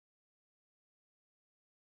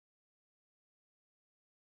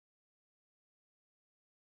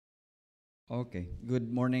Okay.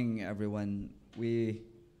 Good morning, everyone. We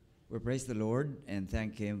praise the Lord and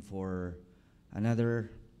thank Him for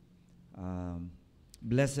another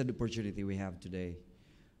blessed opportunity we have today.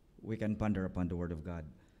 We can ponder upon the Word of God.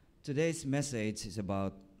 Today's message is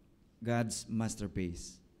about God's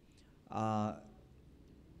masterpiece. I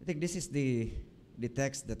think this is the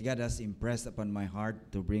text that God has impressed upon my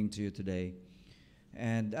heart to bring to you today.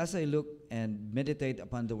 And as I look and meditate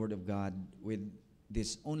upon the Word of God with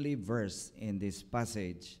this only verse in this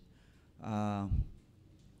passage,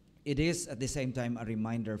 it is at the same time a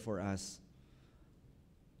reminder for us,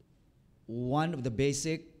 one of the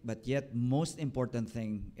basic but yet most important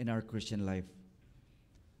thing in our Christian life.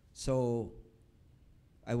 So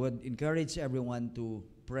I would encourage everyone to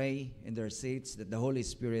pray in their seats that the Holy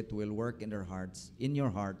Spirit will work in their hearts, in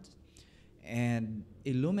your heart, and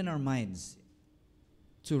illumine our minds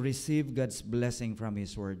to receive God's blessing from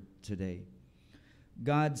His Word today.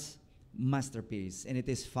 God's masterpiece, and it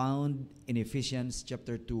is found in Ephesians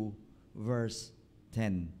chapter 2, verse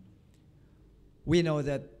 10. We know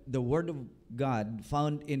that the Word of God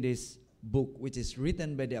found in this book, which is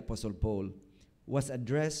written by the Apostle Paul, was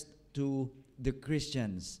addressed to the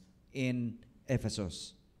Christians in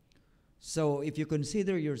Ephesus. So if you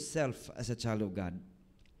consider yourself as a child of God,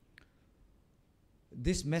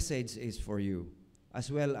 this message is for you,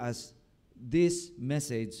 as well as this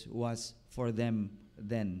message was for them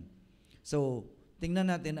then. So, tingnan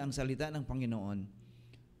natin ang salita ng Panginoon.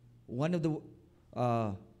 One of the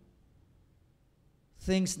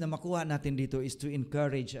things na makuha natin dito is to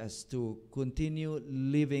encourage us to continue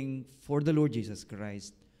living for the Lord Jesus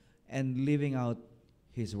Christ and living out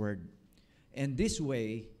His Word. And this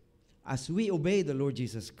way, as we obey the Lord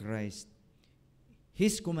Jesus Christ,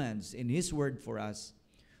 His commands in His Word for us,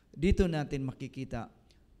 dito natin makikita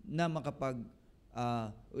na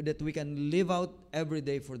that we can live out every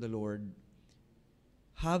day for the Lord,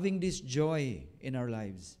 having this joy in our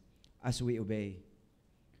lives as we obey.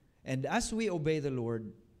 And as we obey the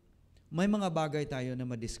Lord, may mga bagay tayo na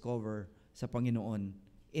ma-discover sa Panginoon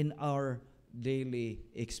in our daily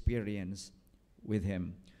experience with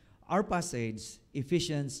Him. Our passage,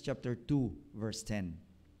 Ephesians chapter 2, verse 10.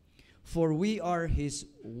 For we are His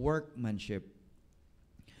workmanship,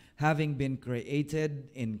 having been created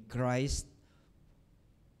in Christ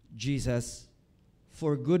Jesus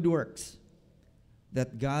for good works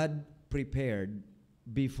that God prepared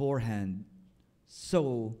beforehand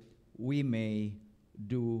so we may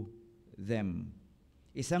do them.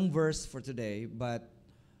 Isang verse for today, but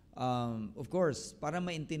of course, para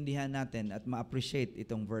maintindihan natin at ma-appreciate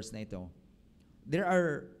itong verse na ito, there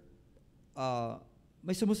are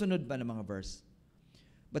may sumusunod pa na mga verse.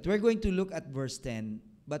 But we're going to look at verse 10,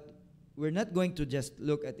 but we're not going to just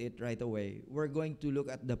look at it right away. We're going to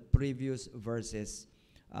look at the previous verses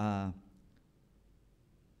sa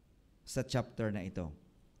chapter na ito.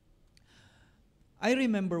 I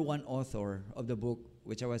remember one author of the book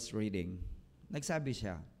which I was reading. Nagsabi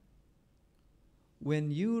siya,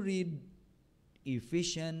 when you read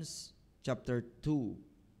Ephesians chapter 2,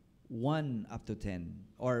 1 up to 10,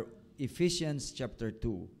 or Ephesians chapter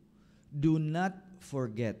 2, do not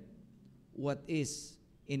forget what is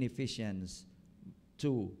in Ephesians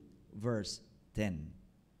 2, verse 10.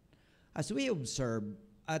 As we observe,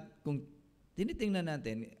 at kung tinitingnan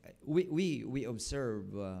natin, we observe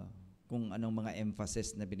kung anong mga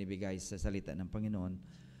emphasis na binibigay sa salita ng Panginoon.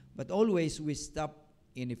 But always we stop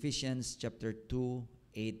in Ephesians chapter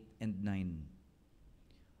 2, 8, and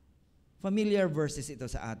 9. Familiar verses ito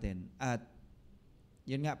sa atin. At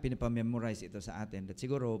yun nga, pinapamemorize ito sa atin. That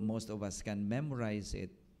siguro most of us can memorize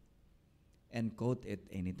it and quote it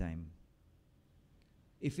anytime.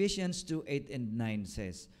 Ephesians 2, 8, and 9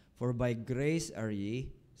 says, for by grace are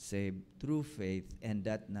ye saved through faith, and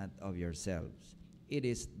that not of yourselves. It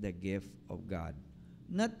is the gift of God,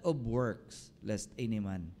 not of works, lest any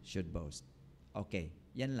man should boast. Okay,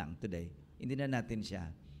 yan lang today. Hindi na natin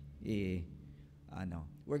siya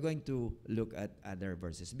we're going to look at other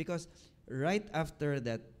verses, because right after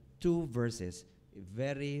that two verses,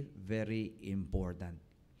 very, very important.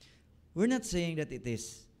 We're not saying that it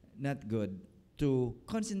is not good to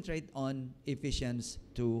concentrate on Ephesians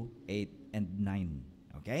 2, 8, and 9.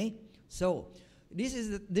 Okay? So, these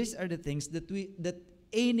are the things that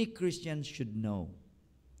any Christian should know.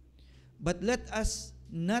 But let us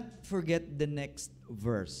not forget the next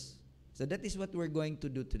verse. So that is what we're going to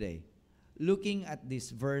do today. Looking at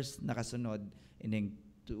this verse na kasunod in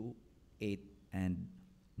 2, 8, and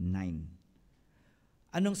 9.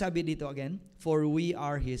 Anong sabi dito again? For we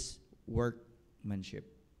are His workmanship.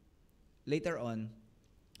 Later on,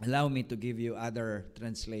 allow me to give you other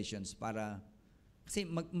translations para Kasi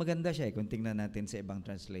maganda siya kung tingnan natin sa ibang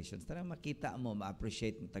translations. Tara makita mo,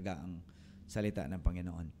 ma-appreciate ng taga ang salita ng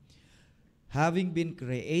Panginoon. Having been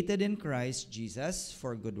created in Christ Jesus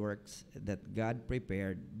for good works that God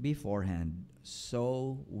prepared beforehand,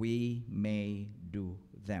 so we may do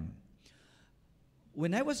them.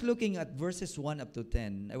 When I was looking at verses 1 up to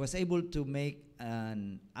 10, I was able to make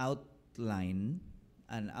an outline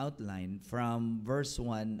from verse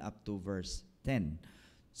 1 up to verse 10.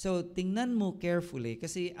 So, tingnan mo carefully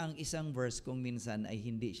kasi ang isang verse kung minsan ay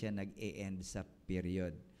hindi siya nag-e-end sa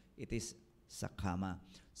period. It is sa comma.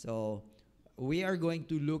 So, we are going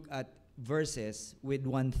to look at verses with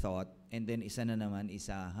one thought and then isa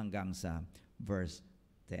hanggang sa verse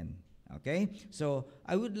 10. Okay? So,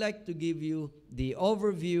 I would like to give you the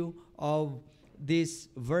overview of these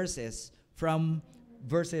verses from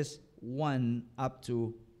verses 1 up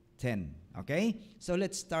to 10. Okay? So,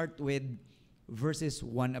 let's start with verses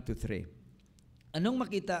 1 up to 3. Anong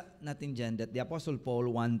makita natin dyan that the Apostle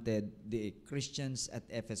Paul wanted the Christians at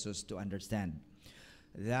Ephesus to understand?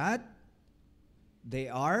 That they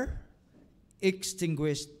are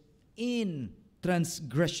extinguished in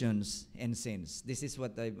transgressions and sins. This is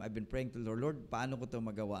what I've been praying to the Lord. Lord, paano ko ito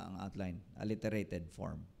magawa ang outline? Alliterated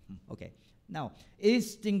form. Okay. Now,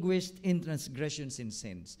 extinguished in transgressions and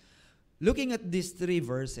sins. Looking at these three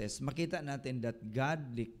verses, makita natin that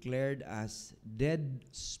God declared us dead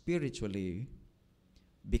spiritually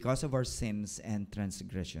because of our sins and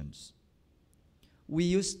transgressions. We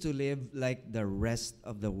used to live like the rest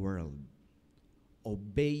of the world,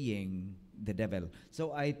 obeying the devil.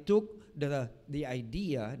 So I took the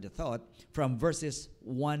idea, the thought, from verses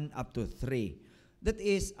 1 up to 3. That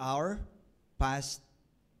is our past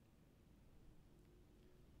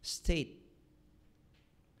state.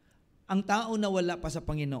 Ang tao na wala pa sa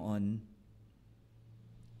Panginoon,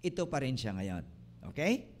 ito pa rin siya ngayon.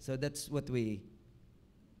 Okay? So that's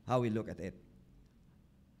how we look at it.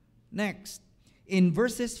 Next, in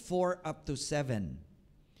verses 4 up to 7,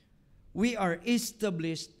 we are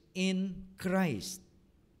established in Christ.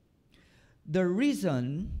 The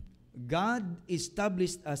reason God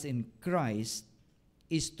established us in Christ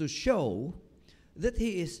is to show that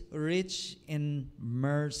He is rich in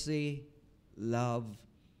mercy, love,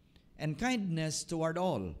 and kindness toward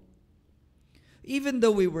all. Even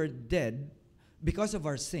though we were dead because of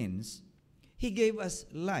our sins, He gave us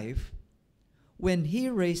life when He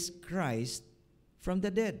raised Christ from the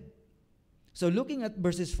dead. So looking at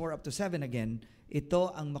verses 4 up to 7 again,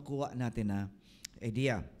 ito ang makuha natin na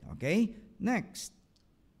idea. Okay? Next.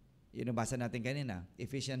 Yun ang basa natin kanina.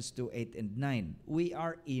 Ephesians 2, 8 and 9. We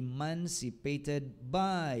are emancipated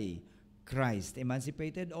by Christ.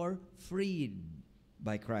 Emancipated or freed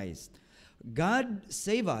by Christ. God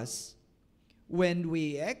save us when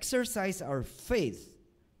we exercise our faith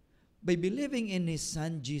by believing in His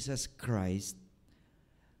Son, Jesus Christ.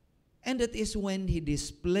 And that is when He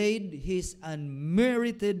displayed His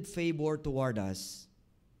unmerited favor toward us,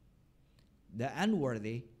 the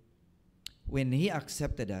unworthy, when He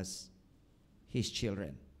accepted us, His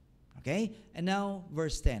children. Okay? And now,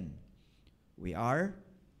 verse 10. We are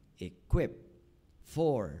equipped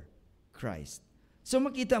for Christ. So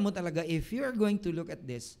makita mo talaga, if you are going to look at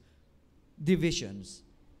this, divisions,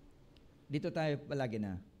 dito tayo palagi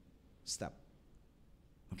na stop.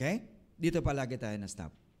 Okay? Dito palagi tayo na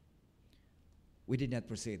stop. We did not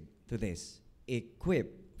proceed to this.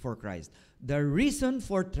 Equip for Christ. The reason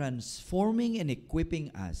for transforming and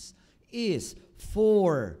equipping us is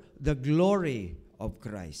for the glory of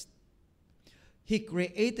Christ. He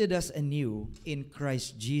created us anew in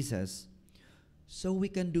Christ Jesus so we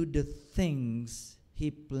can do the things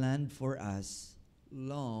He planned for us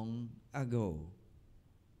long ago.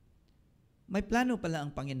 May plano pala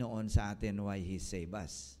ang Panginoon sa atin why He saved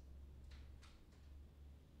us.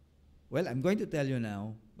 Well, I'm going to tell you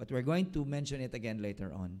now, but we're going to mention it again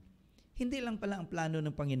later on. Hindi lang pala ang plano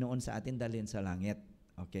ng Panginoon sa atin dalhin sa langit.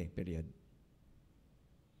 Okay, period.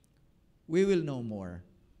 We will know more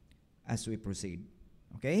as we proceed.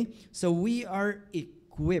 Okay? So we are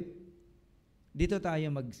equipped. Dito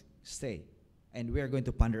tayo mag-stay. And we are going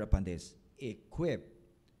to ponder upon this. Equipped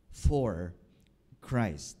for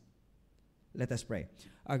Christ. Let us pray.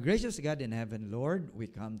 Our gracious God in heaven, Lord, we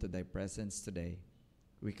come to Thy presence today.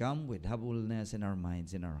 We come with humbleness in our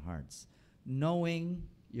minds, in our hearts, knowing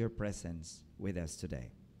Your presence with us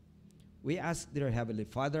today. We ask, dear Heavenly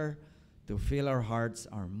Father, to fill our hearts,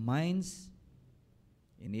 our minds,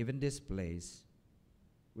 and even this place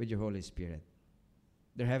with Your Holy Spirit.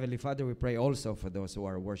 Dear Heavenly Father, we pray also for those who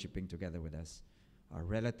are worshiping together with us, our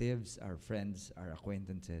relatives, our friends, our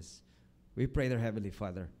acquaintances. We pray, dear Heavenly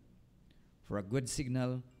Father, for a good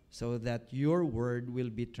signal, so that your word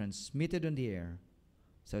will be transmitted on the air,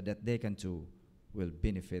 so that they can too will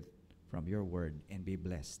benefit from your word and be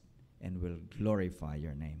blessed and will glorify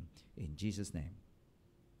your name. In Jesus' name,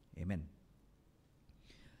 amen.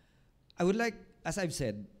 I would like, as I've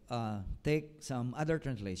said, take some other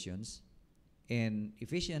translations in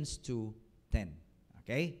Ephesians 2:10.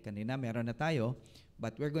 Okay? Kanina meron na tayo,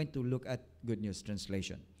 but we're going to look at Good News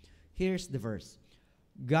Translation. Here's the verse.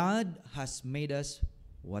 God has made us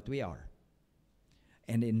what we are.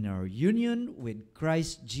 And in our union with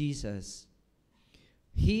Christ Jesus,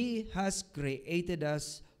 He has created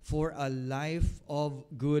us for a life of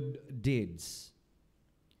good deeds,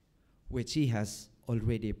 which He has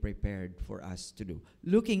already prepared for us to do.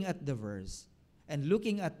 Looking at the verse and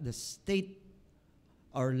looking at the state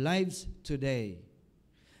our lives today,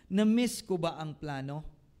 na-miss ko ba ang plano?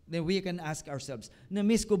 Then we can ask ourselves,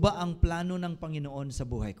 na-miss ko ba ang plano ng Panginoon sa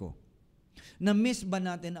buhay ko? Na-miss ba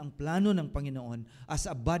natin ang plano ng Panginoon as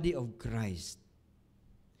a body of Christ?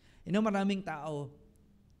 You know, maraming tao,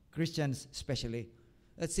 Christians especially,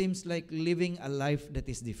 it seems like living a life that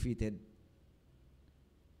is defeated.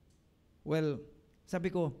 Well,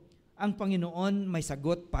 sabi ko, ang Panginoon may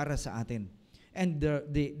sagot para sa atin. And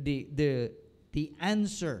the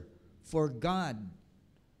answer for God,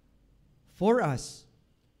 for us,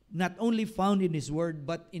 not only found in His Word,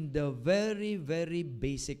 but in the very, very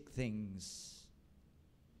basic things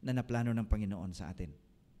na naplano ng Panginoon sa atin.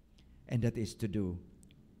 And that is to do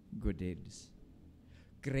good deeds.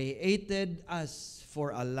 Created us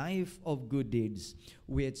for a life of good deeds,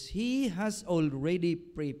 which He has already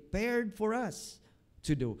prepared for us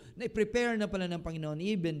to do. Na-prepare na pala ng Panginoon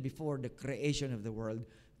even before the creation of the world.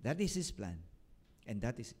 That is His plan. And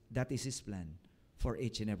that is His plan for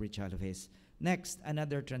each and every child of His. Next,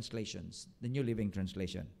 another translations, the New Living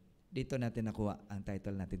Translation. Dito natin nakuha ang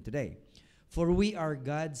title natin today. For we are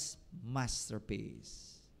God's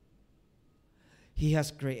masterpiece. He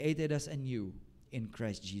has created us anew in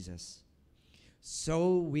Christ Jesus,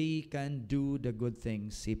 so we can do the good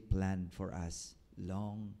things He planned for us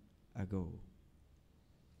long ago.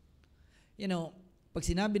 You know, pag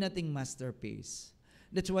sinabi nating masterpiece,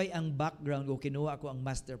 that's why ang background ko, kinuha ko ang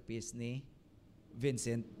masterpiece ni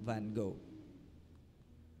Vincent van Gogh.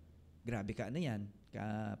 Grabe ka na yan.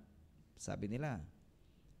 Sabi nila,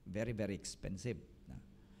 very, very expensive.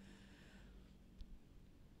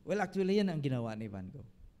 Well, actually, yan ang ginawa ni Van Gogh.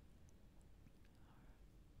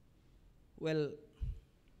 Well,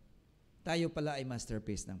 tayo pala ay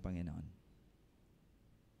masterpiece ng Panginoon.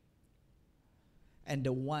 And the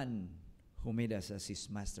one who made us as His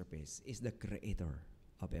masterpiece is the creator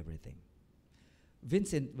of everything.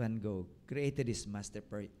 Vincent van Gogh created his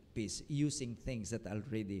masterpiece using things that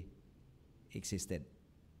already existed.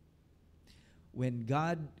 When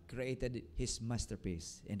God created His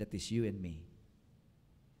masterpiece, and that is you and me,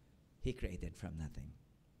 He created from nothing.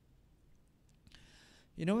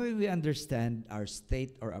 You know, when we understand our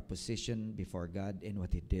state or our position before God and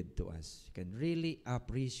what He did to us, you can really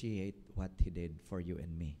appreciate what He did for you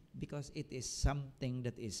and me, because it is something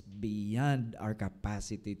that is beyond our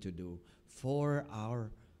capacity to do for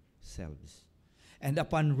ourselves. And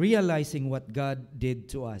upon realizing what God did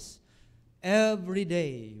to us, every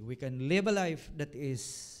day we can live a life that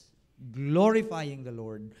is glorifying the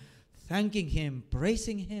Lord, thanking Him,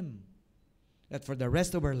 praising Him, that for the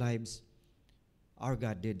rest of our lives, our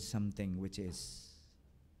God did something which is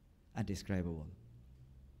undescribable.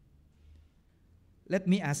 Let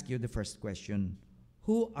me ask you the first question.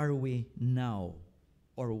 Who are we now,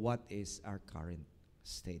 or what is our current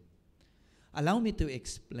state? Allow me to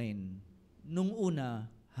explain nung una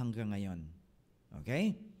hanggang ngayon.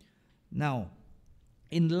 Okay? Now,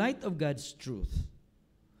 in light of God's truth,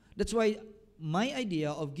 that's why my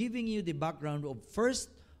idea of giving you the background of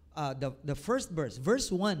the first verse,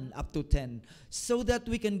 verse 1 up to 10, so that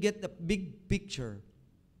we can get the big picture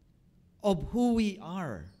of who we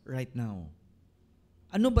are right now.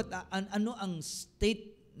 Ano ang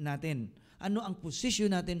state natin? Ano ang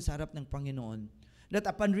position natin sa harap ng Panginoon? That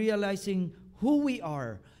upon realizing who we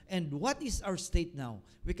are and what is our state now,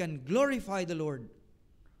 we can glorify the Lord.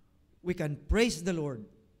 We can praise the Lord.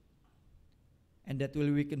 And that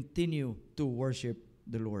will we continue to worship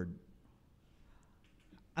the Lord.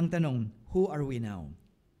 Ang tanong, who are we now?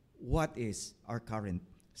 What is our current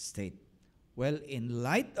state? Well, in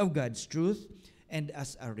light of God's truth and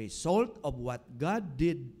as a result of what God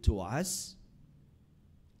did to us,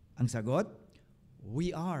 ang sagot,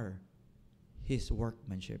 we are His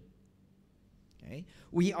workmanship. Okay?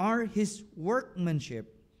 We are His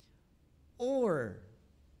workmanship, or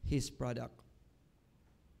His product,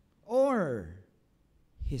 or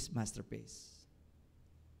His masterpiece.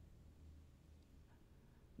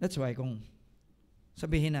 That's why kung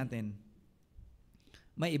sabihin natin,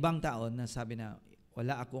 may ibang tao na sabi na,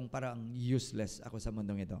 wala akong parang useless ako sa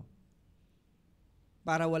mundong ito.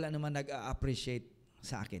 Para wala naman nag-appreciate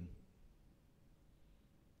sa akin.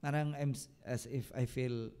 Parang as if I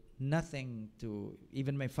feel nothing to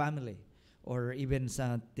even my family or even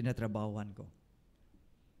sa tinatrabahuan ko.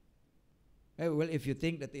 Well, if you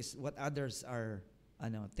think that is what others are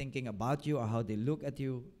thinking about you or how they look at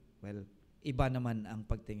you, well, iba naman ang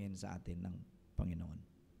pagtingin sa atin ng Panginoon.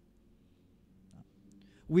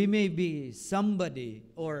 We may be somebody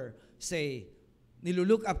or say,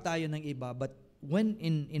 nilulook up tayo ng iba, but when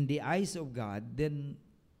in the eyes of God, then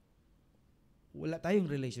wala tayong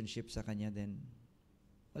relationship sa Kanya, then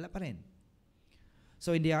wala pa rin.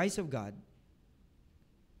 So in the eyes of God,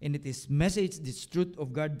 and it is message, this truth of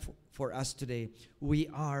God for us today, we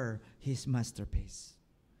are His masterpiece.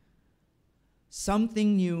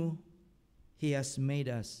 Something new He has made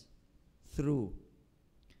us through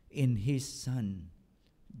in His Son,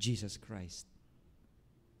 Jesus Christ.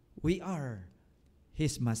 We are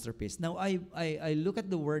His masterpiece. Now, I look at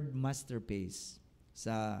the word masterpiece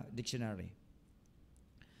sa dictionary.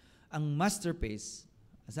 Ang masterpiece,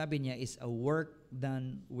 sabi niya, is a work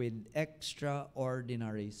done with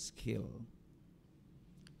extraordinary skill,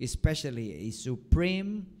 especially a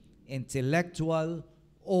supreme, intellectual,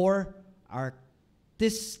 or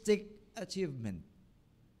artistic achievement.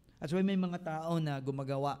 At may mga tao na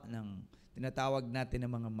gumagawa ng tinatawag natin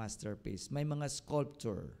ng mga masterpiece. May mga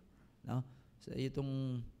sculptor, no? So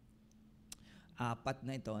itong apat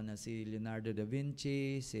na ito na si Leonardo da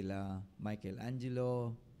Vinci, sila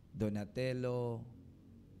Michelangelo, Donatello,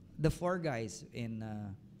 the four guys in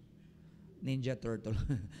Ninja Turtle.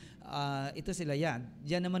 Ito sila yan.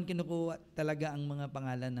 Diyan naman kinukuha talaga ang mga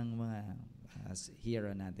pangalan ng mga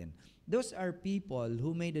hero natin. Those are people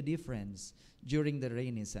who made a difference during the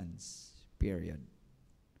Renaissance period.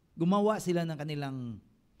 Gumawa sila ng kanilang,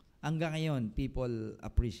 hanggang ngayon, people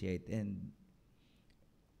appreciate, and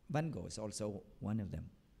Van Gogh is also one of them.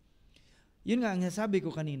 Yun nga, ang sabi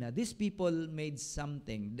ko kanina, these people made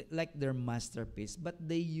something like their masterpiece, but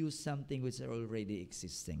they used something which are already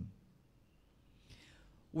existing.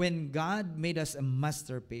 When God made us a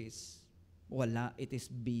masterpiece, wala, it is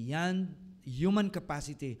beyond human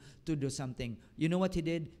capacity to do something. You know what He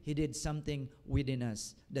did? He did something within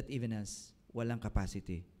us that even us, walang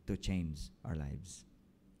capacity to change our lives.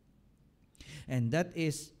 And that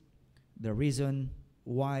is the reason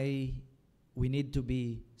why we need to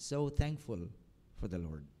be so thankful for the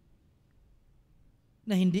Lord.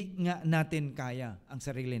 Na hindi nga natin kaya ang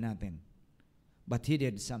sarili natin, but He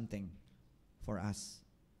did something for us.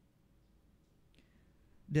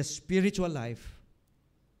 The spiritual life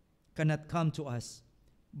cannot come to us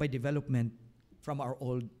by development from our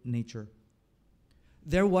old nature.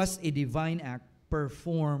 There was a divine act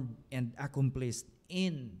performed and accomplished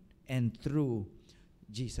in and through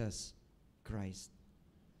Jesus Christ.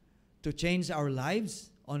 To change our lives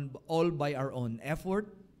all by our own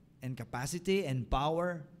effort and capacity and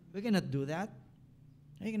power, we cannot do that.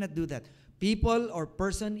 We cannot do that. People or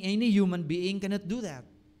person, any human being cannot do that.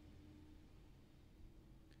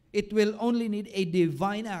 It will only need a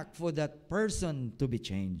divine act for that person to be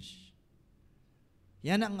changed.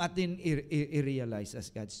 Yan ang atin i-realize as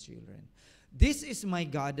God's children. This is my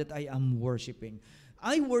God that I am worshiping.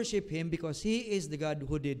 I worship Him because He is the God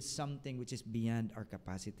who did something which is beyond our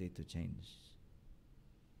capacity to change.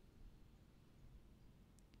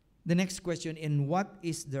 The next question, in what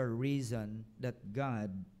is the reason that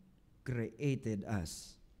God created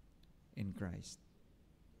us in Christ?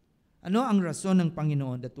 Ano ang rason ng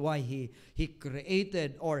Panginoon that why He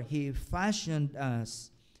created or He fashioned us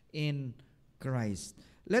in Christ?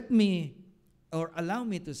 Let me, or allow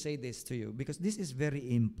me to say this to you because this is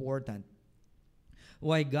very important.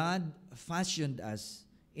 Why God fashioned us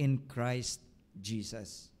in Christ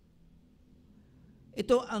Jesus.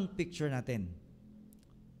 Ito ang picture natin.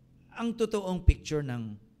 Ang totoong picture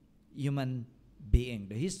ng human being,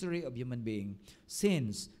 the history of human being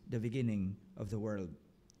since the beginning of the world.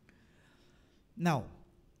 Now,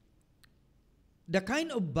 the kind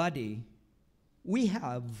of body we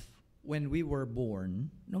have when we were born,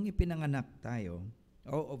 nung ipinanganak tayo,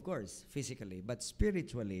 of course, physically, but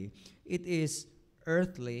spiritually, it is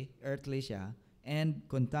earthly siya, and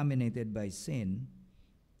contaminated by sin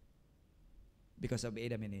because of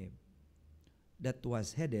Adam and Eve, that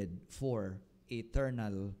was headed for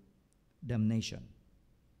eternal damnation.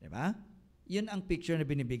 Diba? Yun ang picture na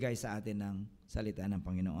binibigay sa atin ng salita ng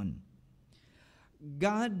Panginoon.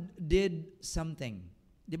 God did something.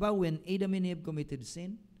 Diba when Adam and Eve committed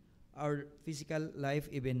sin, our physical life,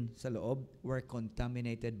 even sa loob, were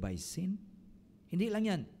contaminated by sin. Hindi lang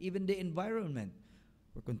yan. Even the environment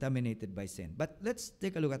were contaminated by sin. But let's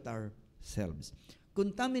take a look at ourselves.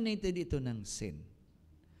 Contaminated ito ng sin.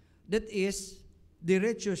 That is,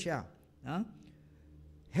 diretso siya.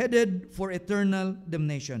 Headed for eternal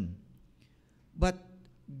damnation. But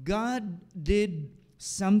God did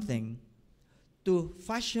something to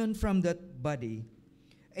fashion from that body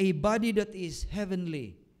a body that is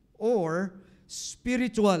heavenly or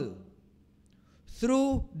spiritual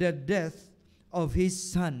through the death of His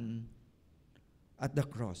Son at the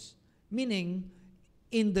cross. Meaning,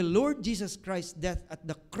 in the Lord Jesus Christ's death at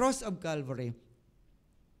the cross of Calvary,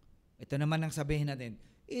 ito naman ang sabihin natin,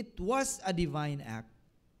 it was a divine act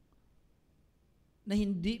na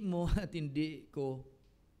hindi mo at hindi ko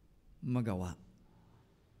magawa.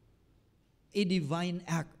 A divine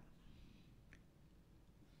act.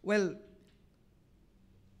 Well,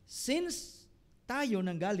 since tayo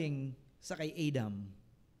nanggaling sa kay Adam,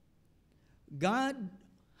 God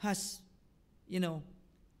has,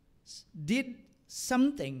 did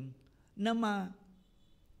something na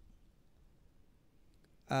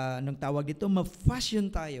anong tawag dito,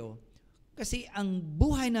 ma-fashion tayo. Kasi ang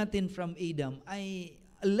buhay natin from Adam ay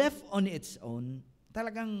left on its own,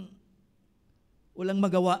 talagang walang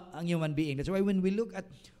magawa ang human being. That's why when we look at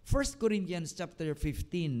 1 Corinthians chapter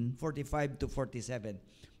 15, 45 to 47,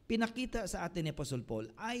 pinakita sa atin ni Apostle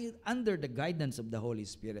Paul, under the guidance of the Holy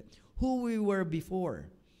Spirit, who we were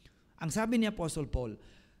before. Ang sabi ni Apostle Paul,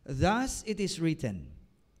 thus it is written,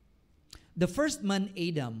 the first man,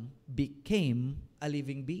 Adam, became a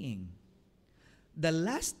living being. The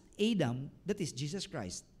last Adam, that is Jesus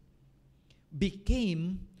Christ,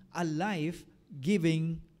 became a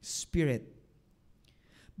life-giving spirit.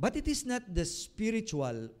 But it is not the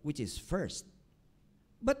spiritual which is first,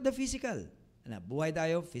 but the physical. Buhay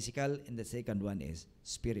tayo, physical, and the second one is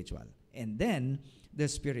spiritual. And then, the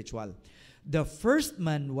spiritual. The first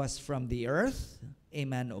man was from the earth, a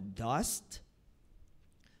man of dust.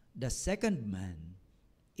 The second man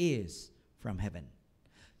is from heaven.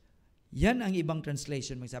 Yan ang ibang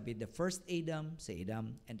translation. Magsabi, the first Adam, si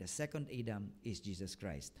Adam, and the second Adam is Jesus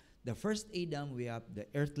Christ. The first Adam, we have the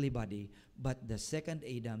earthly body, but the second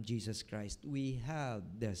Adam, Jesus Christ, we have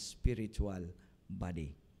the spiritual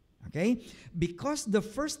body. Okay? Because the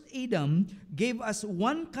first Adam gave us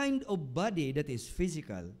one kind of body that is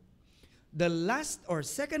physical, the last or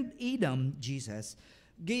second Adam, Jesus,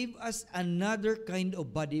 gave us another kind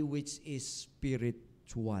of body which is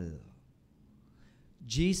spiritual.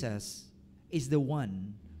 Jesus is the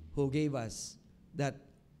one who gave us that,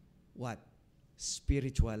 what?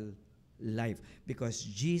 Spiritual life. Because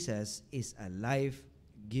Jesus is a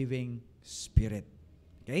life-giving spirit.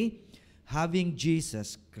 Okay? Having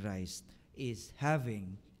Jesus Christ is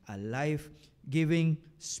having a life-giving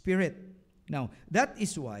spirit. Now, that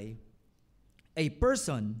is why a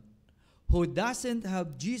person who doesn't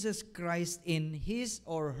have Jesus Christ in his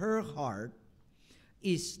or her heart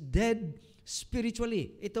is dead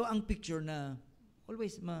spiritually. Ito ang picture na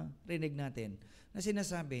always marinig natin na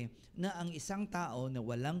sinasabi na ang isang tao na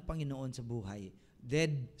walang Panginoon sa buhay,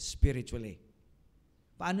 dead spiritually.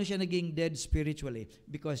 Paano siya naging dead spiritually?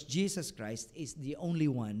 Because Jesus Christ is the only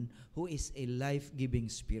one who is a life-giving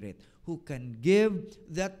spirit who can give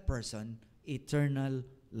that person eternal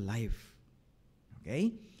life.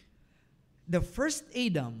 Okay? The first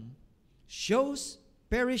Adam shows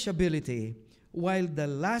perishability, while the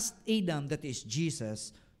last Adam, that is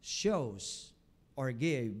Jesus, shows or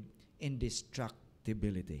gave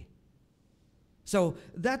indestructibility. So,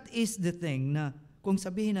 that is the thing na kung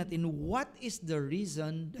sabihin natin, what is the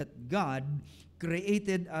reason that God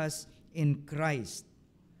created us in Christ?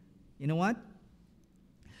 You know what?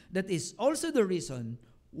 That is also the reason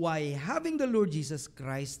why having the Lord Jesus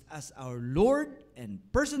Christ as our Lord and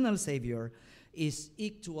personal Savior is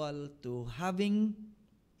equal to having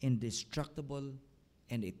indestructible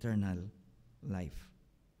and eternal life.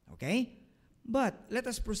 Okay? But let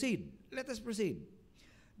us proceed. Let us proceed.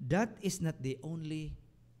 That is not the only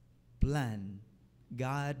plan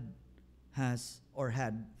God has or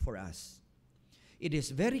had for us. It is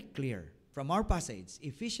very clear from our passage,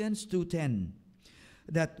 Ephesians 2:10,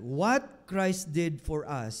 that what Christ did for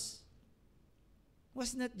us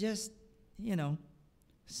was not just,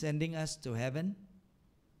 sending us to heaven,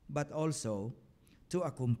 but also to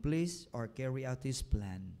accomplish or carry out His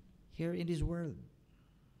plan here in this world.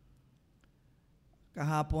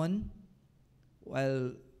 Kahapon,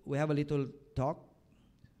 while we have a little talk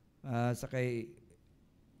sa kay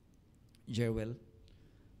Jerwell,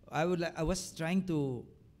 I was trying to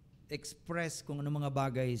express kung ano mga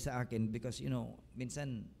bagay sa akin because,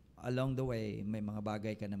 minsan along the way, may mga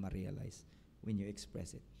bagay ka na ma-realize when you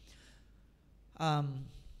express it.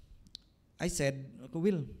 I said,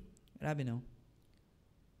 Will, grabe no?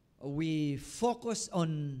 We focus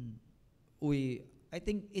on, I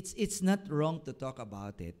think it's not wrong to talk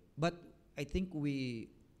about it, but I think we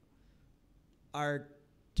are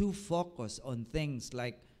too focused on things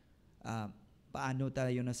like, paano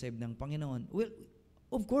tayo na-save ng Panginoon? Well,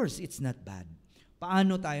 of course, it's not bad.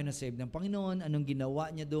 Paano tayo na-save ng Panginoon? Anong ginawa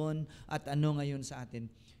niya doon? At ano ngayon sa atin?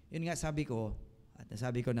 Yun nga sabi ko, at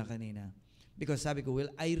nasabi ko na kanina, because sabi ko,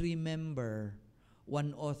 well, I remember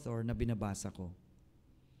one author na binabasa ko.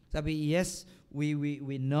 Sabi, yes, we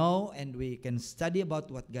know and we can study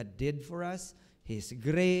about what God did for us, His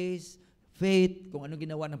grace, faith, kung ano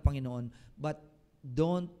ginawa ng Panginoon, but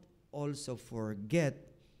don't also forget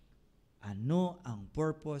ano ang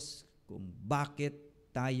purpose kung bakit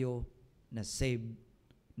tayo na-save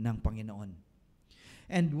ng Panginoon.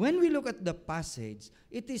 And when we look at the passage,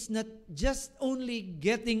 it is not just only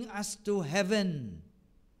getting us to heaven.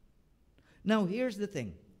 Now, here's the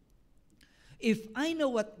thing. If I know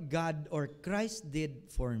what God or Christ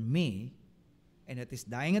did for me, and it is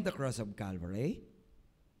dying at the cross of Calvary,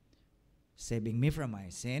 saving me from my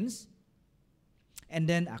sins, and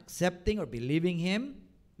then accepting or believing Him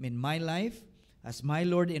in my life as my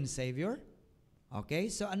Lord and Savior, okay,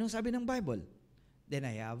 so anong sabi ng Bible? Then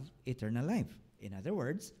I have eternal life. In other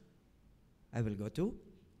words, I will go to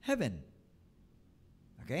heaven.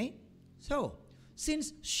 Okay? So,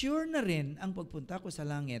 since sure na rin ang pagpunta ko sa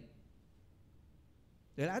langit,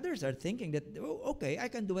 well, others are thinking that, oh, okay, I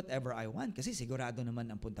can do whatever I want kasi sigurado naman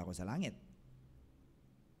ang punta ko sa langit.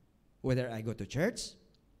 Whether I go to church,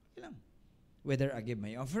 okay lang. Whether I give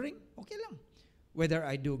my offering, okay lang. Whether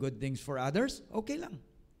I do good things for others, okay lang.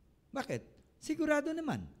 Bakit? Sigurado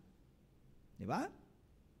naman. Di ba?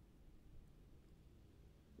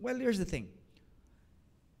 Well, here's the thing.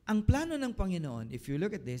 Ang plano ng Panginoon, if you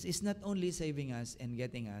look at this, is not only saving us and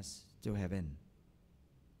getting us to heaven.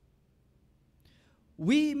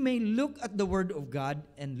 We may look at the Word of God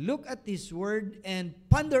and look at His Word and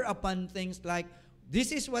ponder upon things like,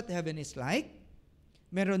 this is what heaven is like.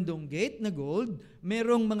 Meron dong gate na gold,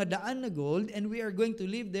 merong mga daan na gold, and we are going to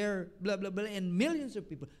live there, blah, blah, blah, and millions of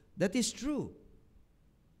people. That is true.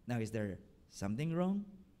 Now, is there something wrong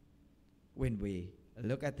when we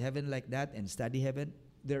look at heaven like that and study heaven?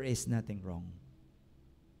 There is nothing wrong.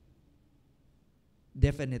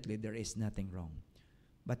 Definitely, there is nothing wrong.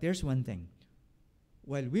 But there's one thing.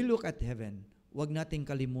 While we look at heaven, wag nating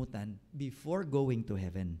kalimutan, before going to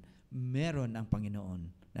heaven, meron ang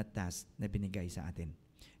Panginoon na task na binigay sa atin.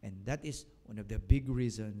 And that is one of the big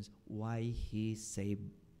reasons why He saved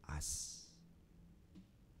us.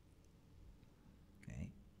 Okay?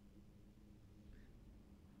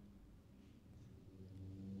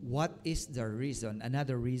 What is the reason,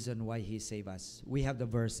 another reason why He saved us? We have the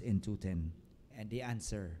verse in 2:10, and the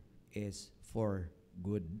answer is for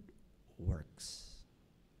good works.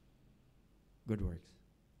 Good works.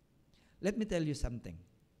 Let me tell you something.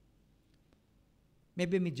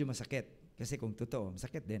 Maybe medyo masakit, kasi kung totoo,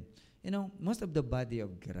 masakit din. You know, most of the body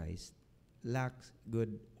of Christ lacks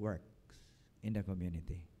good works in the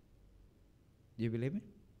community. Do you believe me?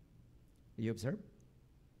 Do you observe?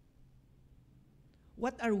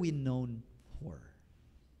 What are we known for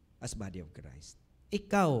as body of Christ?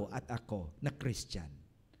 Ikaw at ako na Christian.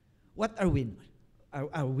 What are we?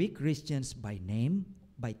 Are we Christians by name,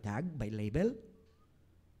 by tag, by label?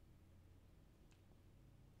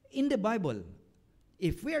 In the Bible,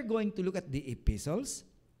 if we are going to look at the epistles,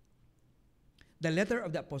 the letter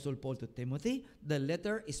of the Apostle Paul to Timothy, the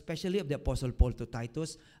letter especially of the Apostle Paul to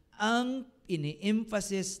Titus, ang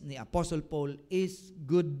ini-emphasis ni Apostle Paul is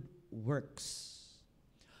good works.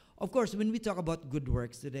 Of course, when we talk about good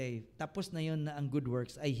works today, tapos na yun na ang good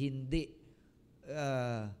works ay hindi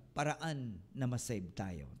paraan na masave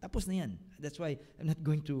tayo. Tapos na yan. That's why I'm not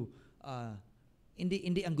going to,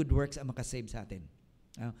 hindi ang good works ang makasave sa atin.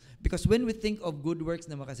 Because when we think of good works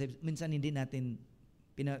na makasave, minsan hindi natin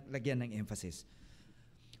pinalagyan ng emphasis.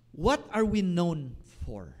 What are we known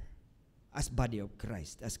for as body of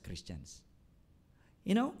Christ, as Christians?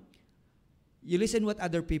 You know, you listen what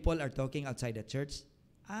other people are talking outside the church.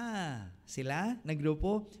 Sila,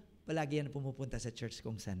 nagrupo, palagi yan pumupunta sa church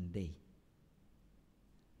kung Sunday.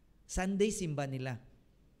 Sunday, simba nila.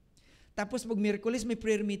 Tapos pag Miyerkules, may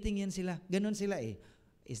prayer meeting yan sila. Ganon sila eh.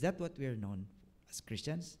 Is that what we are known as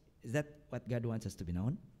Christians? Is that what God wants us to be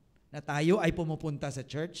known? Na tayo ay pumupunta sa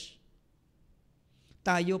church?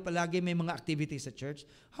 Tayo palagi may mga activities sa church?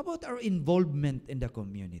 How about our involvement in the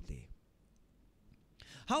community?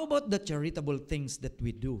 How about the charitable things that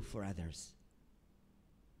we do for others?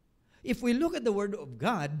 If we look at the Word of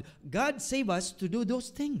God, God saved us to do those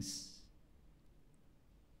things.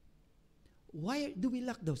 Why do we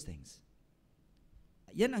lack those things?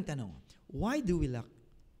 Yan ang tanong. Why do we lack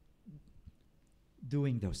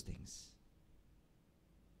doing those things?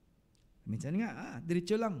 Minsan nga,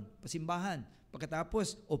 diretso lang, pasimbahan.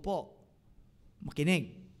 Pagkatapos, upo,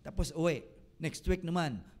 makinig. Tapos uwi. Next week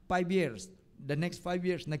naman, 5 years. The next 5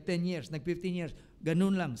 years, nag-10 years, nag-15 years.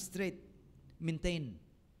 Ganun lang, straight. Maintain.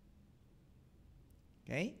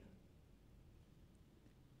 Okay?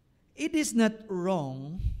 It is not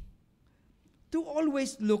wrong to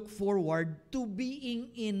always look forward to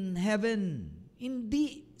being in heaven.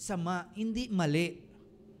 Hindi sama, hindi mali.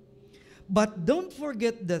 But don't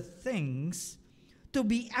forget the things to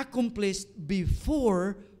be accomplished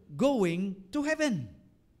before going to heaven.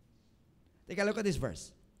 Take a look at this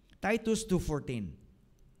verse. Titus 2:14.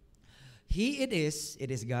 It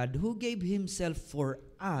is God who gave himself for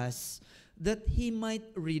us that he might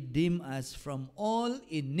redeem us from all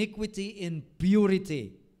iniquity and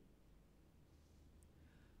purity,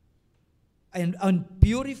 and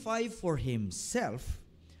purify for himself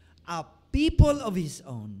a people of his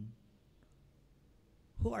own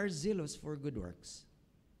who are zealous for good works.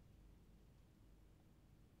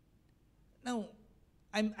 Now,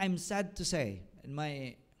 I'm sad to say, in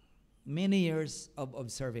my many years of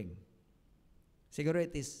observing, siguro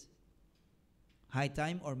it is high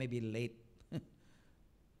time or maybe late,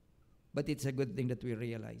 but it's a good thing that we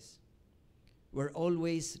realize. We're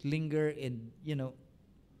always linger in,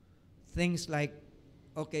 things like,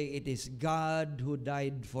 okay, it is God who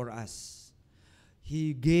died for us.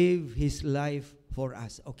 He gave His life for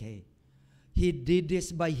us. Okay. He did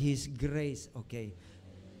this by His grace. Okay.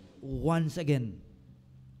 Once again,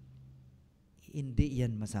 hindi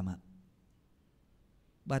yan masama.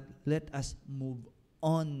 But let us move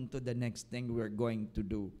on to the next thing we're going to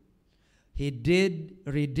do. He did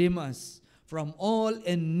redeem us from all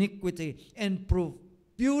iniquity and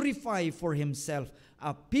purify for Himself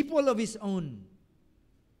a people of His own.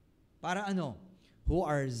 Para ano? Who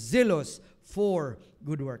are zealous for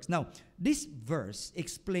good works. Now, this verse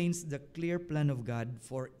explains the clear plan of God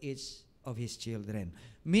for each of His children.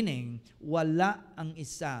 Meaning, wala ang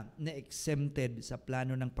isa na exempted sa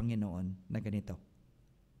plano ng Panginoon na ganito.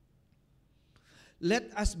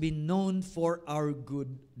 Let us be known for our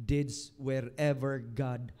good deeds wherever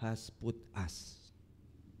God has put us.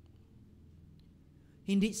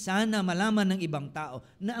 Hindi sana malaman ng ibang tao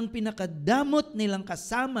na ang pinakadamot nilang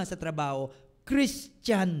kasama sa trabaho,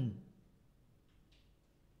 Christian.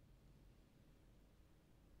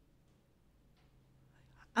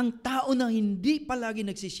 Ang tao na hindi palagi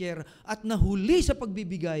nagsishare at nahuli sa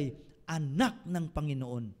pagbibigay, anak ng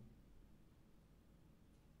Panginoon.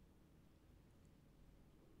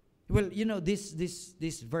 Well, this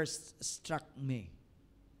verse struck me.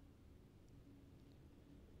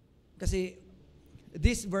 Kasi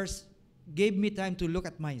this verse gave me time to look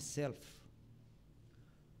at myself.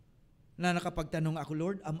 Na nakapagtanong ako,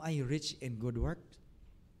 Lord, am I rich in good works?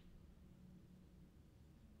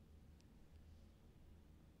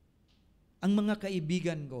 Ang mga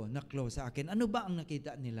kaibigan ko na close sa akin, ano ba ang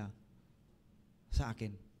nakita nila sa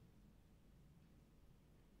akin?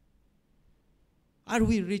 Are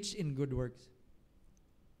we rich in good works?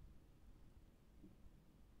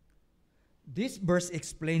 This verse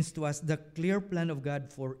explains to us the clear plan of God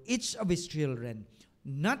for each of His children,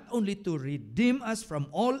 not only to redeem us from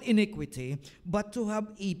all iniquity, but to have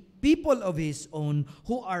a people of His own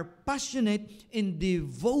who are passionate and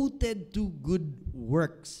devoted to good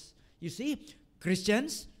works. You see,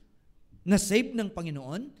 Christians na saved ng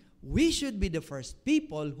Panginoon, we should be the first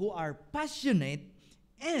people who are passionate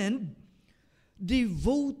and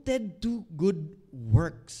devoted to good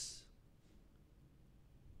works.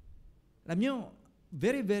 Alam nyo,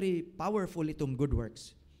 very, very powerful itong good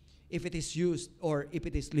works if it is used or if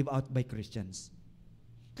it is lived out by Christians.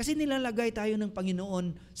 Kasi nilalagay tayo ng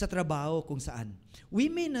Panginoon sa trabaho kung saan. We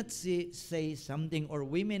may not say something or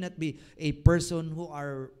we may not be a person who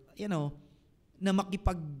are, na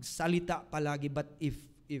makipagsalita palagi, but if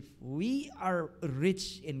we are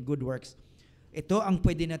rich in good works, ito ang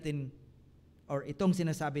pwede natin, or itong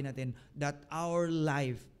sinasabi natin, that our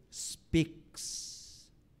life speaks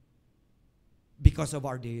because of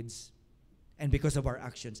our deeds and because of our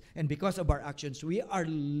actions. And because of our actions, we are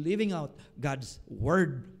living out God's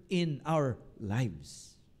word in our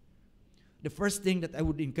lives. The first thing that I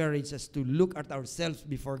would encourage us to look at ourselves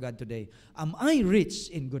before God today, am I rich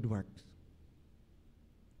in good works?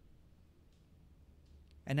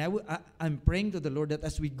 And I'm praying to the Lord that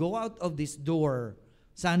as we go out of this door,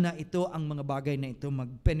 sana ito ang mga bagay na ito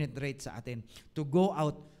mag-penetrate sa atin. To go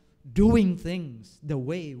out doing things the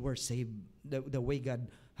way we're saved, the way God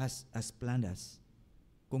has planned us,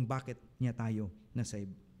 kung bakit niya tayo na-save.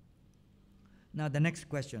 Now, the next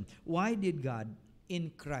question, why did God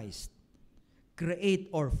in Christ create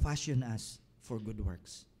or fashion us for good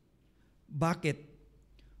works? Bakit?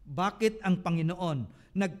 Bakit ang Panginoon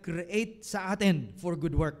nag-create sa atin for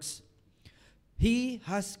good works? He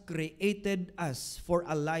has created us for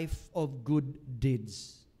a life of good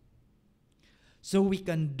deeds. So we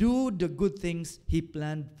can do the good things He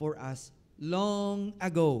planned for us long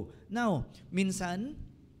ago. Now, minsan,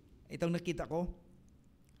 itong nakita ko,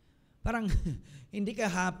 parang hindi ka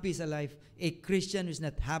happy sa life. A Christian who is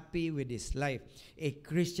not happy with his life. A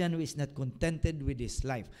Christian who is not contented with his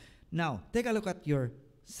life. Now, take a look at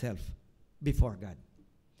yourself before God.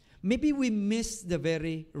 Maybe we miss the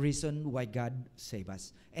very reason why God saved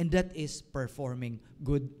us. And that is performing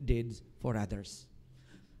good deeds for others.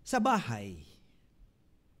 Sa bahay,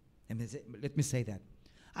 let me say that.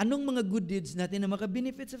 Anong mga good deeds natin na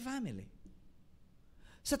maka-benefit sa family?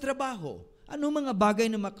 Sa trabaho, anong mga bagay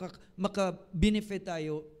na maka-benefit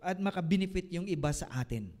tayo at maka-benefit yung iba sa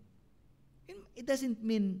atin? It doesn't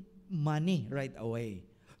mean money right away.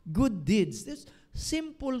 Good deeds, there's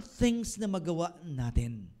simple things na magawa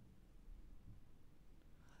natin.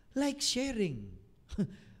 Like sharing.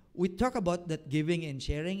 We talk about that giving and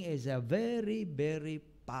sharing is a very, very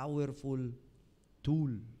powerful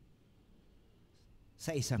tool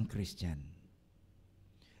sa isang Christian.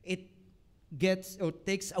 It gets or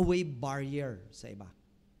takes away barrier sa iba.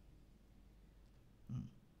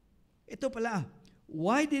 Ito pala,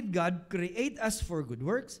 why did God create us for good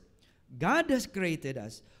works? God has created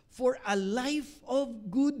us for a life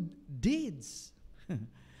of good deeds.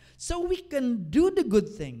 So we can do the good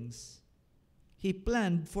things He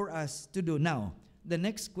planned for us to do. Now, the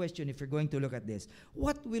next question, if you're going to look at this,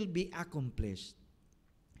 what will be accomplished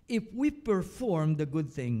if we perform the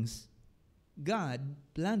good things God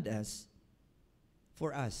planned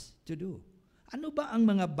for us to do? Ano ba ang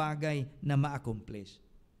mga bagay na ma-accomplish?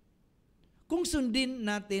 Kung sundin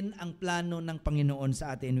natin ang plano ng Panginoon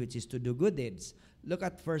sa atin, which is to do good deeds, look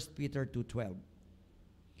at 1 Peter 2:12.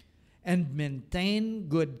 And maintain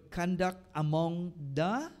good conduct among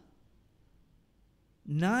the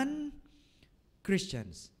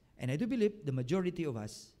non-Christians. And I do believe the majority of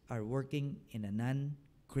us are working in a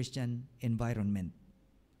non-Christian environment.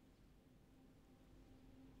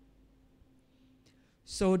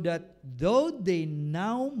 So that though they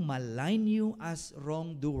now malign you as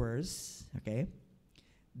wrongdoers, okay,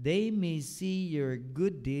 they may see your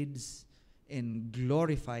good deeds and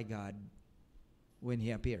glorify God when He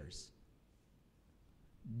appears.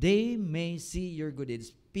 They may see your good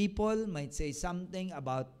deeds. People might say something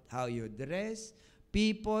about how you dress.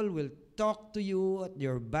 People will talk to you at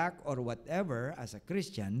your back or whatever as a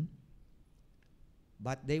Christian,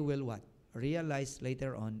 but they will what? Realize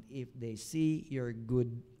later on if they see your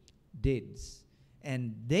good deeds.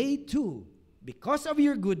 And they too, because of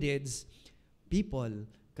your good deeds, people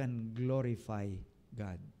can glorify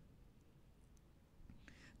God.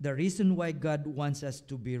 The reason why God wants us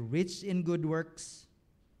to be rich in good works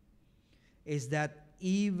is that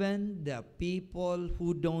even the people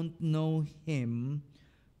who don't know Him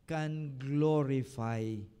can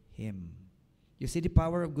glorify Him. You see the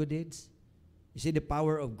power of good deeds? You see the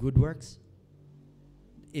power of good works?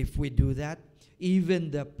 If we do that, even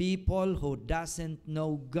the people who doesn't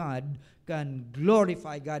know God can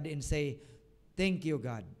glorify God and say, "Thank you,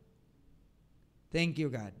 God. Thank you,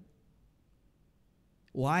 God."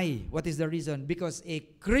 Why? What is the reason? Because a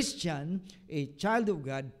Christian, a child of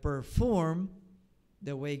God, perform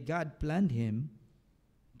the way God planned him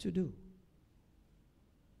to do.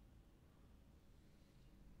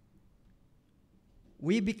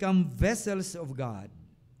 We become vessels of God,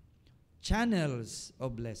 channels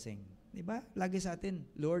of blessing. Diba? Lagi sa atin,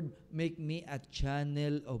 Lord, make me a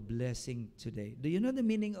channel of blessing today. Do you know the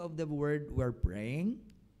meaning of the word we're praying?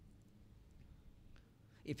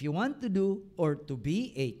 If you want to do or to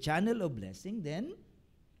be a channel of blessing, then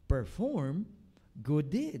perform good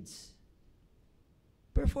deeds.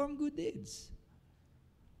 Perform good deeds.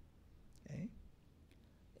 Okay?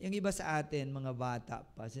 Yung iba sa atin, mga bata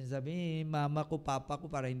pa, sinasabi, mama ko, papa ko,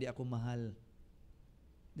 para hindi ako mahal.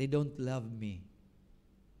 They don't love me.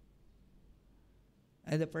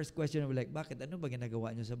 And the first question will be like, bakit? Ano ba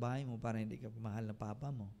ginagawa nyo sa bahay mo para hindi ka mahal ng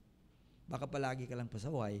papa mo? Baka palagi ka lang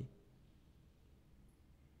pasaway.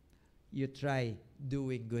 You try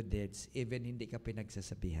doing good deeds even hindi ka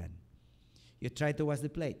pinagsasabihan. You try to wash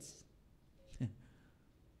the plates.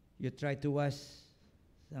 You try to wash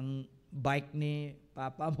ang bike ni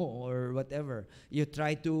papa mo or whatever. You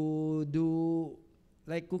try to do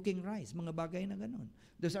Like cooking rice, mga bagay na ganun.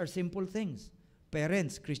 Those are simple things.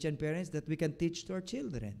 Parents, Christian parents, that we can teach to our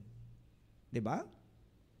children. Diba?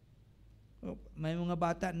 May mga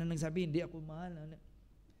bata na nagsabi, hindi ako mahal.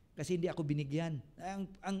 Kasi hindi ako binigyan.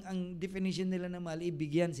 Ang definition nila na mahal,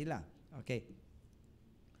 ibigyan sila. Okay.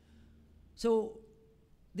 So,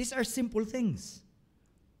 these are simple things.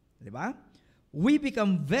 Diba? We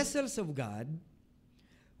become vessels of God.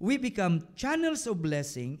 We become channels of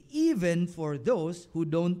blessing even for those who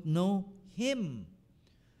don't know Him.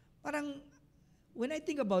 Parang, when I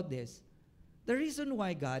think about this, the reason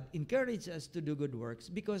why God encouraged us to do good works,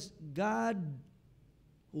 because God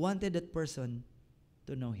wanted that person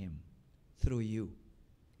to know Him through you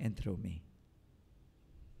and through me.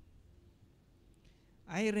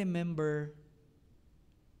 I remember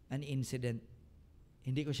an incident,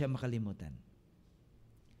 hindi ko siya makalimutan.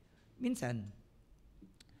 Minsan,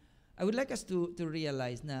 I would like us to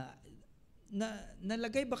realize na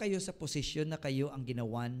nalagay ba kayo sa posisyon na kayo ang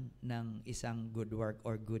ginawan ng isang good work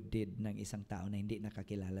or good deed ng isang tao na hindi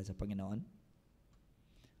nakakilala sa Panginoon?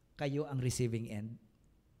 Kayo ang receiving end?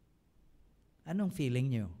 Anong feeling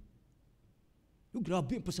nyo?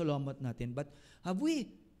 Grabe ang pasalamat natin. But have we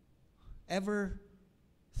ever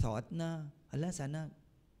thought na, sana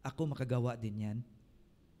ako makagawa din yan?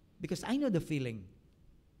 Because I know the feeling.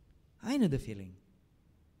 I know the feeling.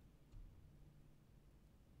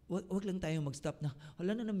 Wag lang tayo mag-stop na,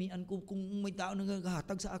 na namian ko kung may tao nang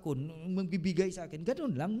naghahatag sa akin, magbibigay sa akin.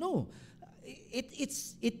 Ganun lang. No.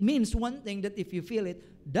 It means one thing that if you feel it,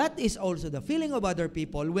 that is also the feeling of other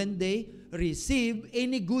people when they receive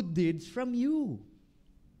any good deeds from you.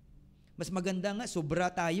 Mas maganda nga,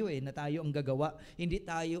 sobra tayo na tayo ang gagawa. Hindi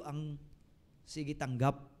tayo ang, sige,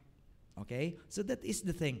 tanggap. Okay? So that is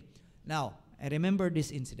the thing. Now, I remember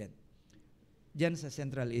this incident. Diyan sa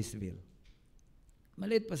Central Eastville.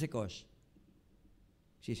 Maliit pa si Kosh.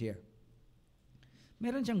 She's here.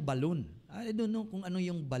 Meron siyang balloon. I don't know kung ano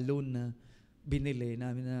yung balloon na binili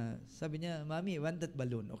namin na sabi niya, Mami, want that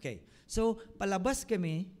balloon. Okay. So, palabas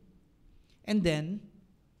kami and then,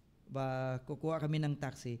 kukuha kami ng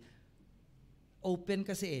taxi. Open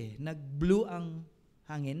kasi nag-blue ang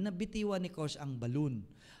hangin, nabitiwan ni Kosh ang balloon.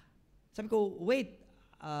 Sabi ko, wait,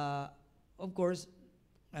 of course,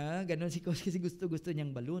 ganun si Kosh kasi gusto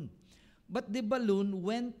niyang balloon. But the balloon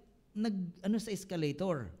went sa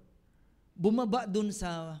escalator. Bumaba dun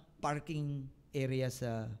sa parking area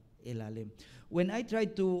sa ilalim. When I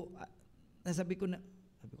tried to, sabi ko,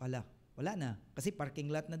 wala na. Kasi parking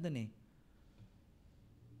lot na dun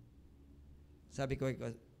Sabi ko,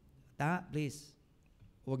 please,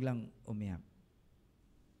 huwag lang umiyak.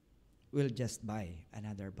 We'll just buy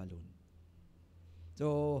another balloon.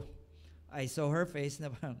 So, I saw her face na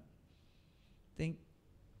parang,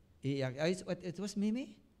 it was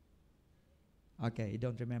Mimi? Okay, you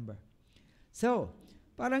don't remember. So,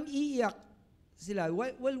 parang iiyak sila.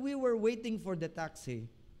 While we were waiting for the taxi,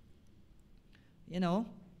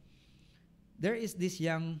 there is this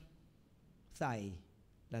young Thai,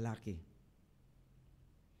 lalaki.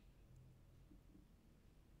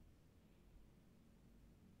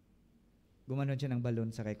 Gumanon siya ng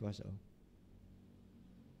balon sa kay Koso.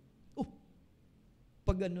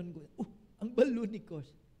 Pag ganun ko, ang balon ni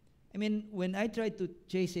Koso. I mean, when I tried to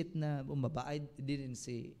chase it na bumaba, I didn't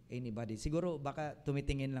see anybody. Siguro baka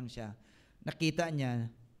tumitingin lang siya. Nakita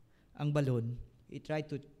niya ang balon. He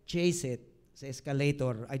tried to chase it sa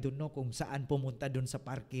escalator. I don't know kung saan pumunta dun sa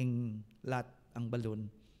parking lot ang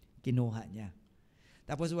balon. Kinuha niya.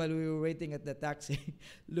 Tapos while we were waiting at the taxi,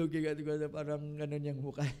 looking at ko, parang ganun yung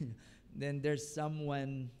mukha niya. Then there's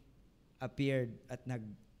someone appeared at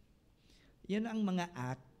yun ang mga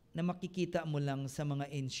act na makikita mo lang sa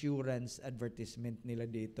mga insurance advertisement nila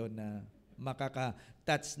dito na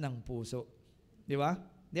makaka-touch ng puso. Di ba?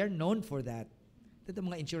 They're known for that. Ito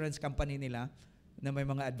mga insurance company nila na may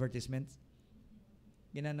mga advertisements.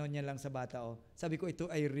 Ginanon niya lang sa bata, Sabi ko,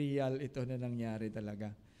 ito ay real, ito na nangyari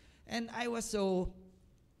talaga. And I was so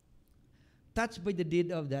touched by the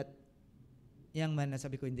deed of that young man na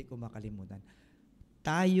sabi ko, hindi ko makalimutan.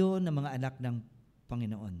 Tayo na mga anak ng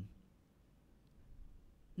Panginoon,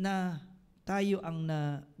 na tayo ang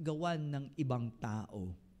nagawan ng ibang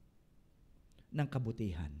tao ng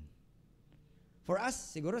kabutihan. For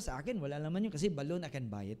us, siguro sa akin, wala naman yun kasi balloon, I can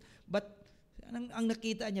buy it. But ang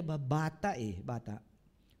nakita niya bata.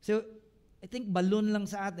 So, I think balloon lang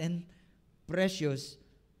sa atin, precious,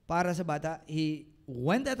 para sa bata. He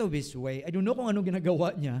went out of his way. I don't know kung anong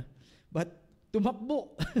ginagawa niya, but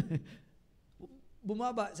tumakbo.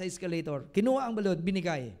 Bumaba sa escalator. Kinuha ang balloon,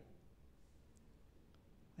 binigay.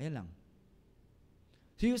 Ayan lang.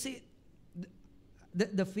 So you see,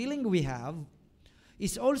 the feeling we have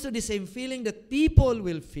is also the same feeling that people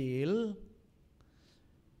will feel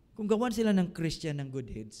kung gawan sila ng Christian ng good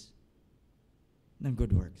deeds, ng good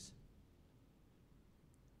works.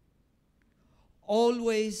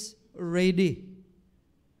 Always ready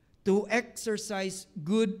to exercise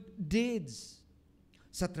good deeds.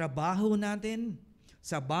 Sa trabaho natin,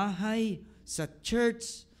 sa bahay, sa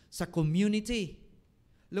church, sa community.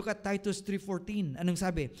 Look at Titus 3:14. Anong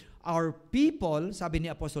sabi? Our people, sabi ni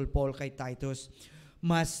Apostle Paul kay Titus,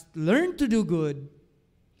 must learn to do good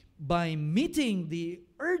by meeting the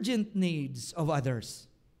urgent needs of others.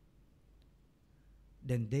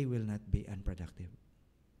 Then they will not be unproductive.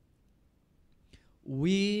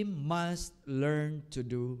 We must learn to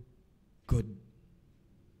do good.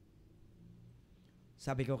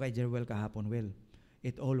 Sabi ko kay Jerwell kahapon, Will,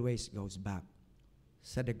 it always goes back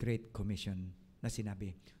sa the Great Commission na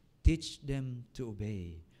sinabi, teach them to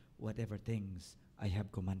obey whatever things I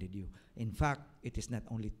have commanded you. In fact, it is not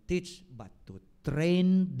only teach, but to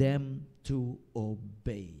train them to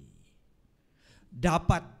obey.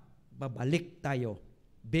 Dapat babalik tayo,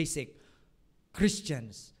 basic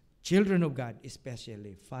Christians, children of God,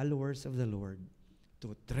 especially followers of the Lord,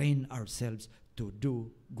 to train ourselves to do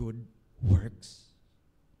good works.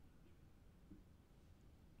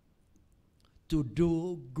 To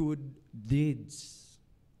do good deeds.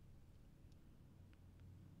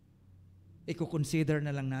 Iko-consider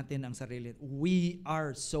na lang natin ang sarili. We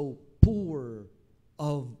are so poor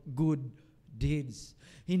of good deeds.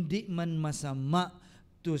 Hindi man masama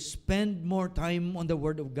to spend more time on the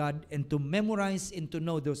Word of God and to memorize and to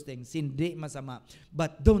know those things. Hindi masama.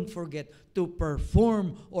 But don't forget to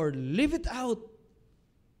perform or live it out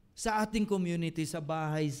sa ating community, sa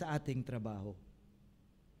bahay, sa ating trabaho.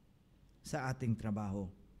 Sa ating trabaho.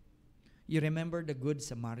 You remember the Good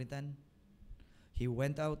Samaritan? He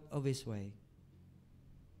went out of his way.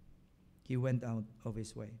 He went out of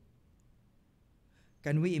his way.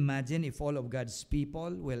 Can we imagine if all of God's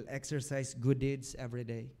people will exercise good deeds every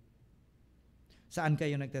day? Saan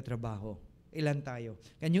kayo nagtatrabaho? Ilan tayo?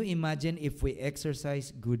 Can you imagine if we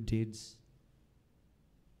exercise good deeds?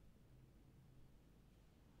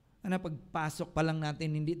 Ano, pagpasok pa lang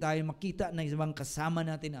natin, hindi tayo makita na isang kasama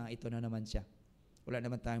natin, ito na naman siya. Wala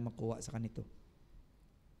naman tayong makuha sa kanito.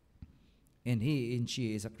 And he and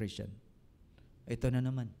she is a Christian. Ito na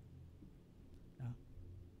naman.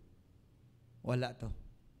 Wala to.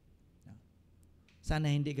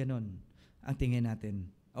 Sana hindi ganun ang tingin natin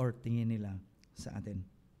or tingin nila sa atin.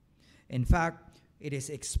 In fact, it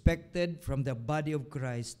is expected from the body of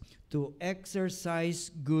Christ to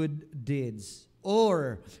exercise good deeds,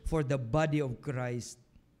 or for the body of Christ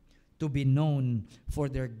to be known for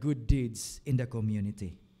their good deeds in the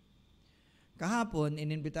community. Kahapon,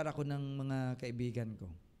 ininbitar ako ng mga kaibigan ko.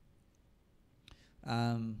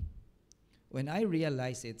 When I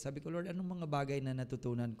realized it, sabi ko, Lord, anong mga bagay na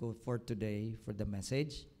natutunan ko for today, for the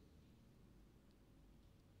message?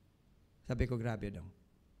 Sabi ko, grabe daw.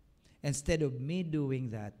 Instead of me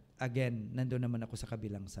doing that, again, nandun naman ako sa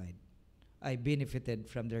kabilang side. I benefited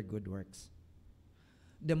from their good works.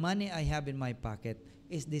 The money I have in my pocket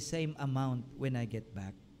is the same amount when I get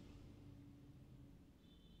back.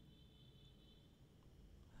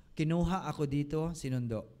 Kinuha ako dito,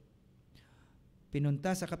 sinundo.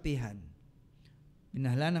 Pinunta sa kapihan.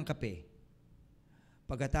 Binahala ng kape.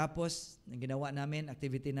 Pagkatapos, ng ginawa namin,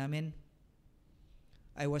 activity namin,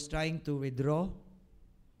 I was trying to withdraw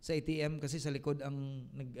sa ATM kasi sa likod ang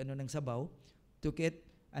ng sabaw. Took it,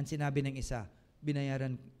 ang sinabi ng isa,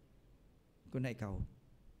 binayaran ko na ikaw.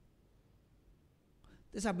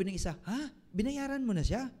 Tapos sabi ng isa, binayaran mo na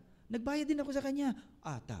siya? Nagbayad din ako sa kanya.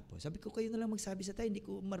 Tapos, sabi ko, kayo na lang magsabi sa tayo. Hindi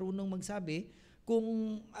ko marunong magsabi.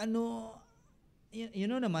 Kung ano, you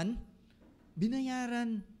know naman,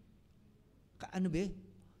 binayaran. Ano ba?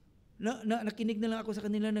 Nakinig na lang ako sa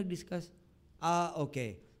kanila, nag-discuss.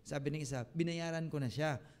 Okay. Sabi ng isa, binayaran ko na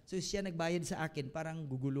siya. So, siya nagbayad sa akin, parang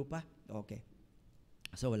gugulo pa. Okay.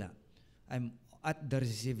 So, wala. I'm at the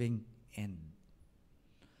receiving end.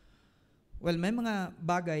 Well, may mga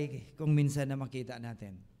bagay kung minsan na makita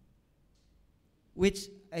natin, which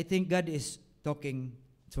I think God is talking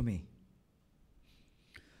to me.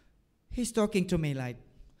 He's talking to me like,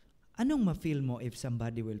 anong ma-feel mo if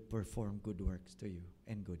somebody will perform good works to you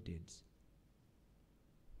and good deeds?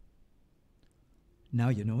 Now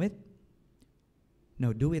you know it.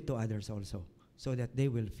 Now do it to others also, so that they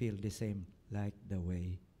will feel the same like the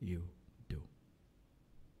way you do.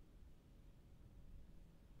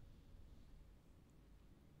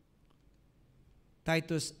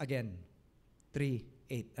 Titus again, 3:8.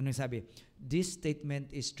 8. Anong sabi? This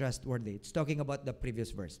statement is trustworthy. It's talking about the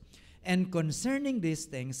previous verse. And concerning these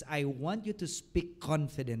things, I want you to speak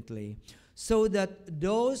confidently so that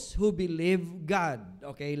those who believe God,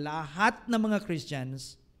 okay, lahat ng mga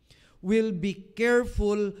Christians, will be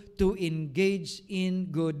careful to engage in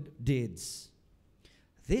good deeds.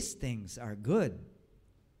 These things are good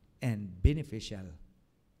and beneficial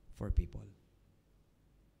for people.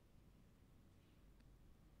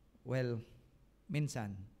 Well,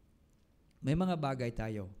 minsan, may mga bagay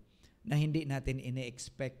tayo na hindi natin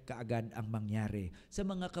ine-expect kaagad ang mangyari sa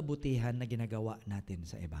mga kabutihan na ginagawa natin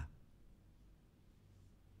sa iba.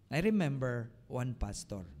 I remember one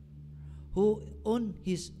pastor who on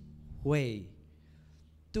his way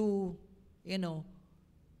to,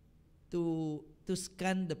 to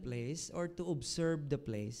scan the place or to observe the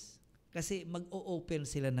place kasi mag-o-open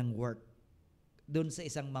sila ng work doon sa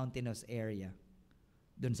isang mountainous area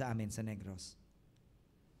doon sa amin sa Negros.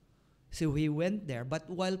 So he went there, but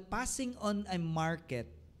while passing on a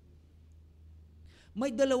market,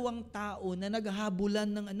 may dalawang tao na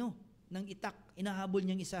naghahabulan ng itak, inahabol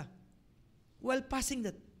niyang isa. While passing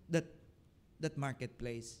that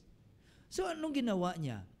marketplace. So anong ginawa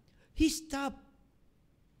niya? He stopped.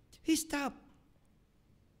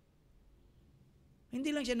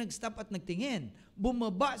 Hindi lang siya nag-stop at nagtingin.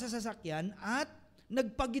 Bumaba sa sasakyan at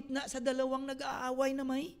nagpagitna sa dalawang nag-aaway na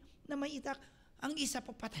may itak. Ang isa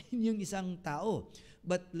papatayin yung isang tao.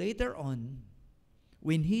 But later on,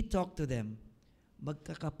 when he talked to them,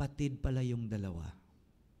 magkakapatid pala yung dalawa.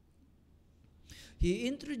 He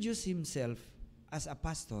introduced himself as a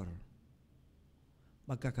pastor.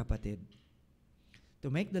 Magkakapatid. To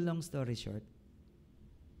make the long story short,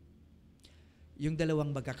 yung dalawang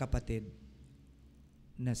magkakapatid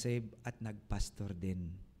na save at nagpastor din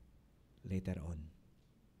later on.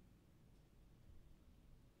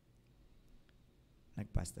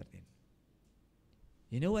 Nagpastor din.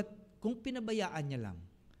 You know what? Kung pinabayaan niya lang,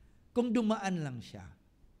 kung dumaan lang siya,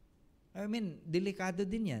 I mean, delikado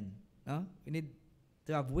din yan. No? You need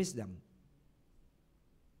to have wisdom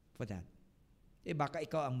for that. Baka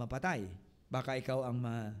ikaw ang mapatay. Baka ikaw ang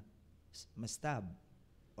ma-stab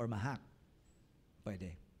or ma-hack.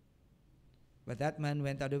 Pwede. But that man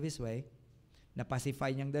went out of his way,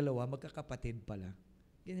 napacify niyang dalawa, magkakapatid pala.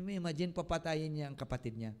 Imagine, papatayin niya ang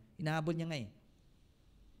kapatid niya. Hinahabol niya nga eh.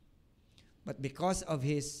 But because of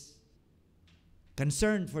his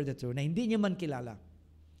concern for the truth, na hindi niya man kilala,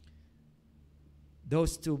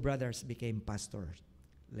 those two brothers became pastors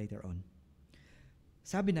later on.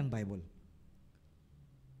 Sabi ng Bible,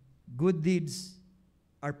 good deeds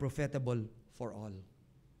are profitable for all.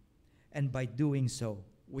 And by doing so,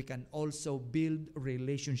 we can also build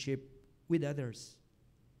relationship with others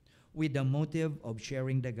with the motive of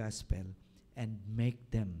sharing the gospel and make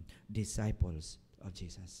them disciples of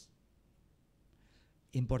Jesus.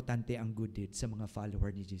 Importante ang good deeds sa mga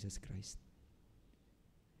follower ni Jesus Christ.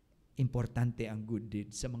 Importante ang good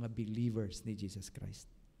deeds sa mga believers ni Jesus Christ.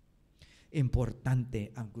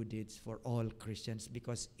 Importante ang good deeds for all Christians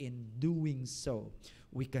because in doing so,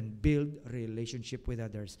 we can build relationship with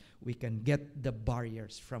others. We can get the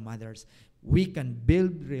barriers from others. We can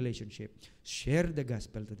build relationship, share the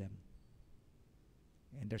gospel to them.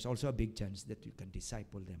 And there's also a big chance that you can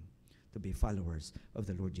disciple them to be followers of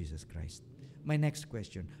the Lord Jesus Christ. My next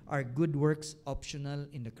question, are good works optional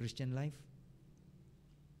in the Christian life?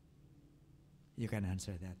 You can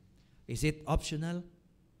answer that. Is it optional?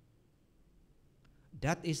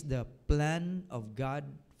 That is the plan of God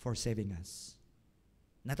for saving us.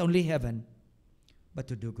 Not only heaven, but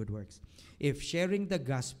to do good works. If sharing the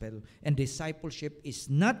gospel and discipleship is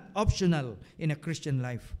not optional in a Christian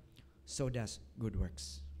life, so does good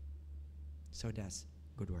works. So does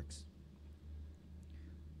good works.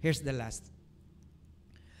 Here's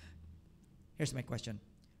my question.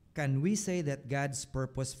 Can we say that God's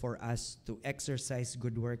purpose for us to exercise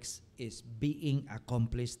good works is being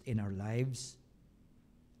accomplished in our lives,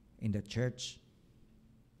 in the church,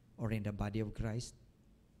 or in the body of Christ?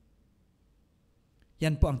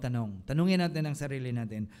 Yan po ang tanong. Tanungin natin ang sarili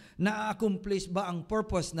natin. Na-accomplish ba ang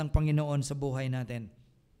purpose ng Panginoon sa buhay natin?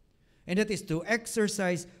 And that is to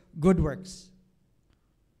exercise good works.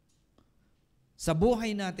 Sa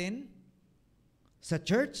buhay natin, sa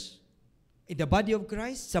church, in the body of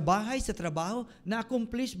Christ, sa bahay, sa trabaho,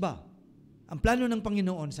 na-accomplish ba ang plano ng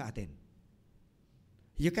Panginoon sa atin?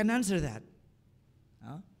 You can answer that.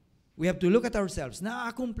 We have to look at ourselves.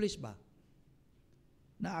 Na-accomplish ba?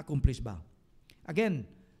 Na-accomplish ba? Again,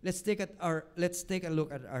 let's take a look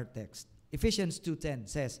at our text. Ephesians 2:10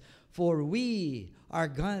 says, "For we are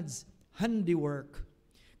God's handiwork,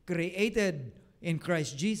 created in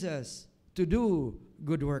Christ Jesus to do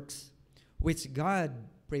good works, which God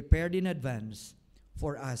prepared in advance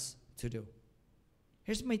for us to do.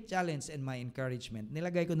 Here's my challenge and my encouragement.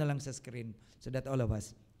 Nilagay ko na lang sa screen so that all of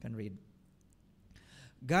us can read.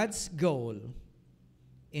 God's goal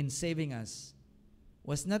in saving us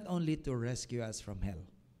was not only to rescue us from hell,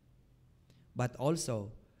 but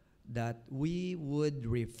also that we would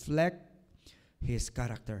reflect His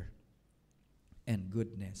character and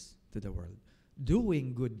goodness to the world.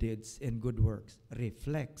 Doing good deeds and good works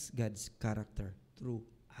reflects God's character through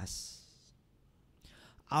us.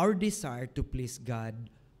 Our desire to please God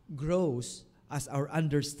grows as our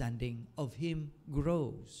understanding of Him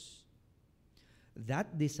grows.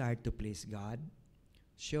 That desire to please God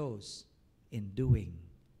shows in doing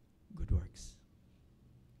good works.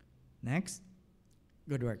 Next,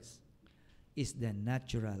 good works is the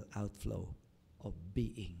natural outflow of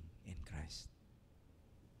being in Christ.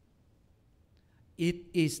 It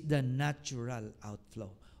is the natural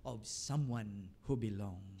outflow of someone who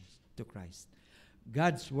belongs to Christ.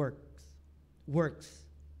 God's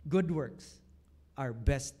good works are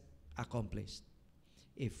best accomplished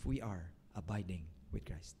if we are abiding with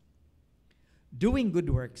Christ. Doing good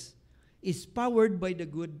works is powered by the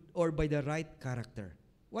good or by the right character.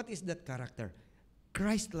 What is that character?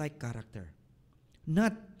 Christ-like character,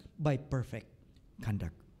 not by perfect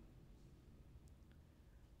conduct.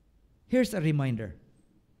 Here's a reminder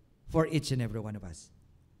for each and every one of us.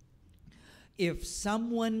 If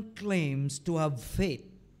someone claims to have faith,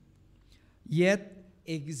 yet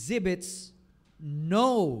exhibits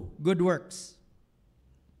no good works,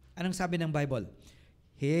 anong sabi ng Bible?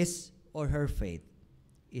 His or her faith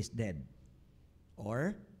is dead.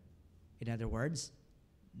 Or, in other words,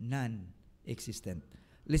 non-existent.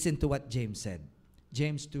 Listen to what James said.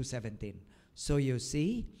 James 2:17. So you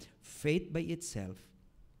see, faith by itself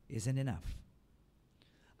isn't enough.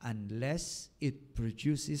 Unless it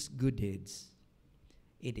produces good deeds,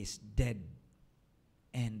 it is dead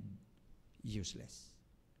and useless.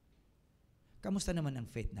 Kamusta naman ang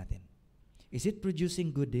faith natin? Is it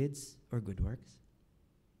producing good deeds or good works?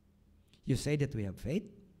 You say that we have faith?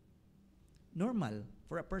 Normal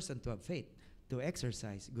for a person to have faith, to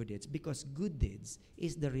exercise good deeds, because good deeds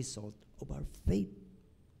is the result of our faith.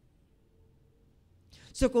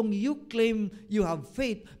 So kung you claim you have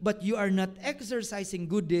faith but you are not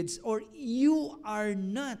exercising good deeds, or you are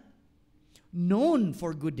not known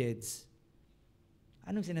for good deeds,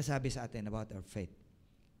 anong sinasabi sa atin about our faith?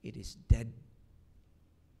 It is dead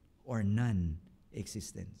or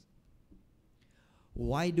non-existent.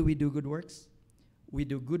 Why do we do good works? We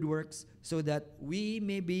do good works so that we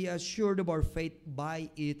may be assured of our faith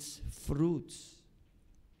by its fruits.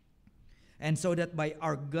 And so that by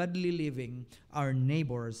our godly living, our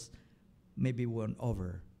neighbors may be won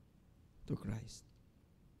over to Christ.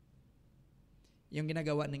 Yung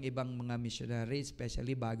ginagawa ng ibang mga missionary,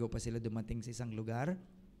 especially bago pa sila dumating sa isang lugar,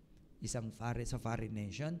 sa foreign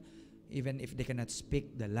nation, even if they cannot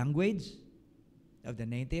speak the language of the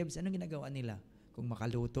natives, anong ginagawa nila? Kung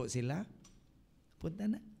makaluto sila, punta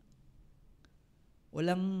na.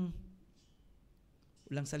 Walang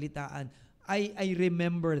salitaan. I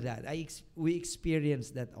remember that. We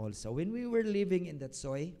experienced that also. When we were living in that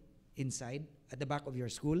soy, inside, at the back of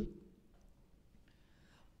your school,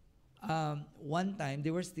 one time,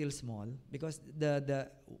 they were still small because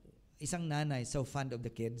the isang nanay so fond of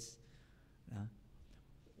the kids.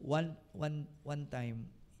 One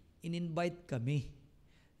time, in-invite kami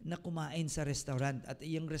na kumain sa restaurant. At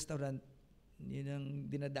yung restaurant, yun ang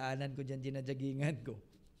dinadaanan ko dyan, dinajagingan ko.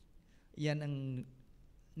 Yan ang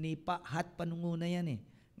nipa, hot pa nung una yan eh.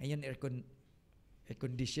 Ngayon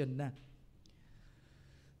air-condition na.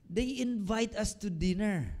 They invite us to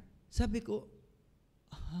dinner. Sabi ko,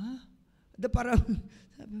 parang,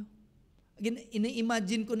 sabi ko, again,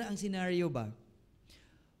 ina-imagine ko na ang scenario ba?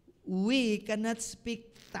 We cannot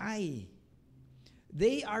speak Thai.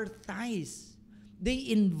 They are Thais.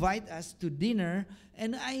 They invite us to dinner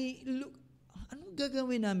and I look, anong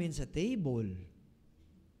gagawin namin sa table?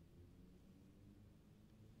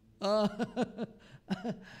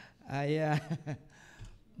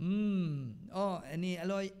 Any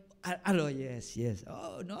aloy, yes.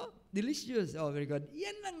 Oh, no? Delicious. Oh, very good.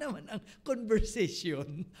 Yan lang naman ang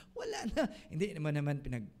conversation. Wala na. Hindi naman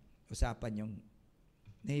pinag-usapan yung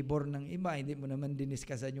neighbor ng iba. Hindi mo naman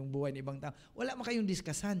diniskasan yung buhay ng ibang tao. Wala man kayong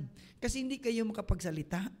diskasan. Kasi hindi kayo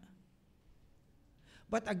makapagsalita.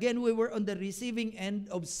 But again, we were on the receiving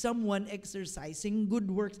end of someone exercising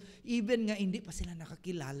good works. Even nga hindi pa sila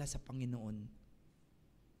nakakilala sa Panginoon.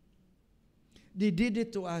 They did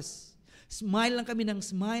it to us. Smile lang kami ng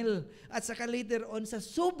smile. At saka later on, sa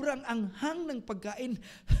sobrang anghang ng pagkain,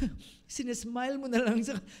 sinesmile mo na lang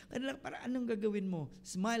sa kanila, para anong gagawin mo?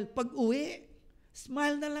 Smile. Pag uwi,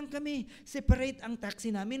 smile na lang kami. Separate ang taxi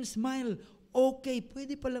namin, smile. Okay,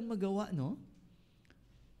 pwede palang magawa, no?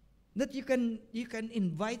 That you can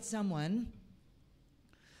invite someone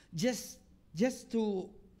just to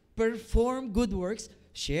perform good works,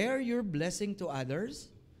 share your blessing to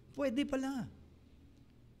others. Pwede pala.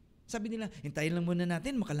 Sabi nila, hintayin lang muna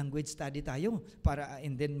natin, maka-language study tayo para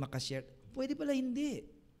and then makashare. Pwede pala hindi.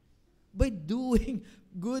 By doing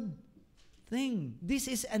good thing. This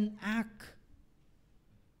is an act.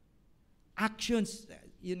 Actions.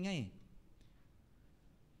 Yun nga eh.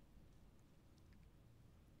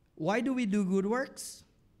 Why do we do good works?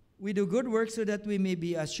 We do good works so that we may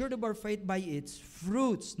be assured of our faith by its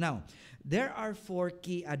fruits. Now, there are 4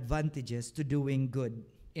 key advantages to doing good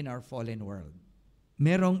in our fallen world.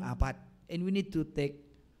 Merong 4, and we need to take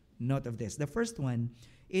note of this. The first one,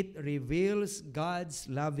 it reveals God's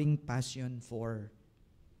loving passion for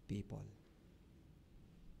people.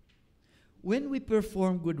 When we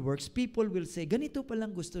perform good works, people will say, ganito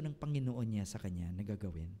palang gusto ng Panginoon niya sa kanya na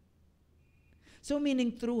gagawin. So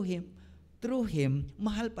meaning through him,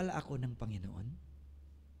 mahal pala ako ng Panginoon.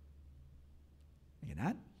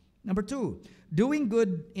 Again, Number 2, doing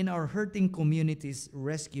good in our hurting communities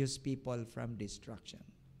rescues people from destruction.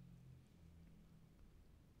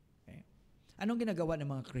 Okay. Anong ginagawa ng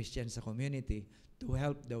mga Christians sa community to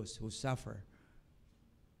help those who suffer?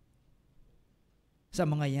 Sa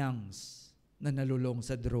mga youngs na nalulong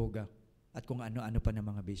sa droga at kung ano-ano pa ng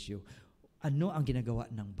mga bisyo, ano ang ginagawa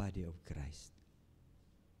ng body of Christ?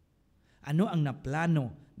 Ano ang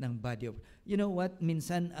naplano ng body of... You know what?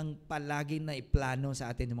 Minsan ang palagi na iplano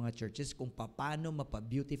sa atin ng mga churches kung paano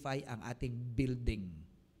mapabeautify ang ating building.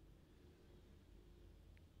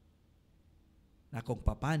 Na kung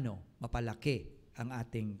paano mapalaki ang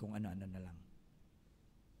ating kung ano-ano na lang.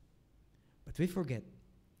 But we forget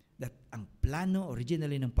that ang plano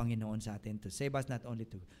originally ng Panginoon sa atin to save us not only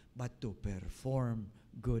to, but to perform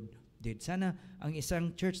good deeds. Sana ang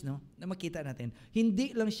isang church, no, na makita natin,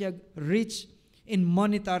 hindi lang siya rich in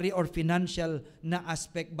monetary or financial na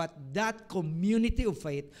aspect, but that community of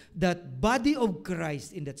faith, that body of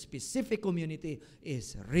Christ in that specific community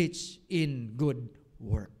is rich in good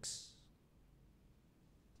works.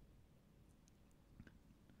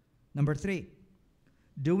 Number 3,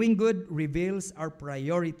 doing good reveals our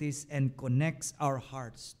priorities and connects our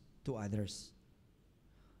hearts to others.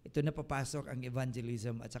 Ito na papasok ang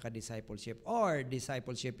evangelism at saka discipleship or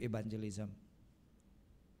discipleship evangelism.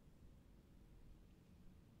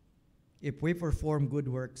 If we perform good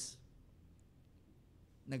works,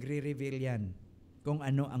 nagre-reveal yan kung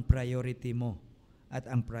ano ang priority mo at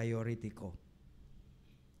ang priority ko.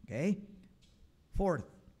 Okay? 4th,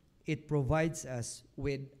 it provides us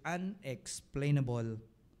with unexplainable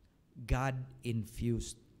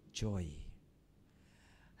God-infused joy.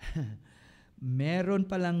 Meron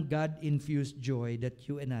palang God-infused joy that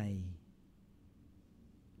you and I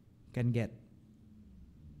can get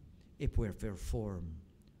if we perform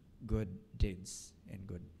good deeds and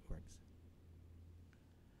good works.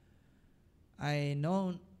 I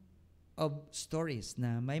know of stories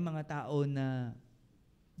na may mga tao na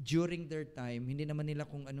during their time, hindi naman nila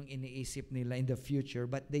kung anong iniisip nila in the future,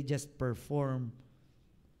 but they just perform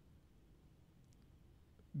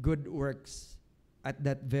good works at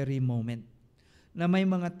that very moment. Na may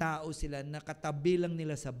mga tao sila na katabi lang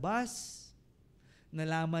nila sa bus,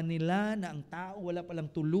 nalaman nila na ang tao wala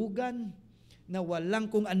palang tulugan, na walang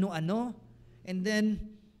kung ano-ano, and then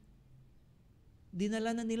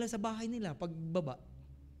dinala na nila sa bahay nila pagbaba.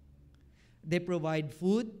 They provide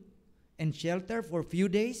food and shelter for few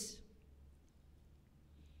days.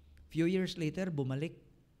 Few years later, bumalik.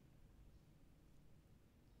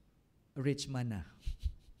 Rich man na.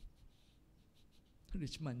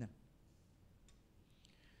 Rich man na.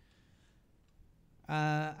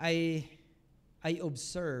 I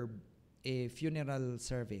observed a funeral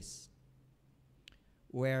service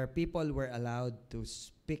where people were allowed to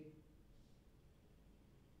speak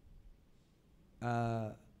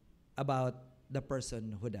about the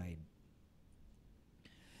person who died.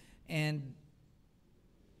 And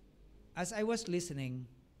as I was listening,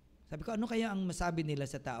 sabi ko, ano kaya ang masabi nila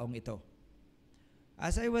sa taong ito?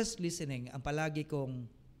 As I was listening, ang palagi kong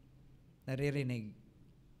naririnig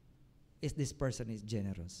is this person is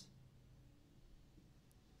generous.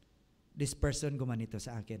 This person gumanito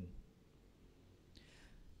sa akin.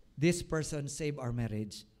 This person saved our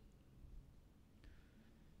marriage.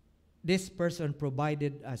 This person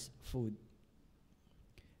provided us food.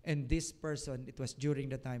 And this person, it was during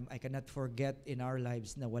the time, I cannot forget in our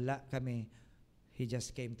lives na wala kami. He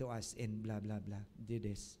just came to us and blah, blah, blah, did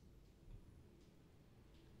this.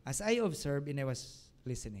 As I observed and I was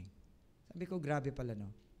listening, sabi ko, grabe pala, no?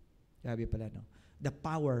 Grabe pala, no? The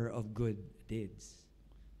power of good deeds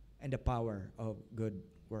and the power of good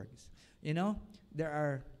works. You know, there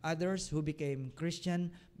are others who became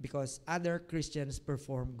Christian because other Christians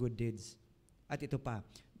perform good deeds. At ito pa,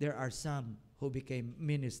 there are some who became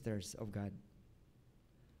ministers of God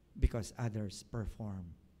because others perform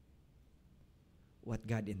what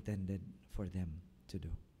God intended for them to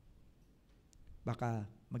do. Baka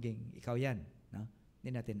maging ikaw yan, no?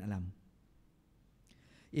 Hindi natin alam.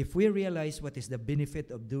 If we realize what is the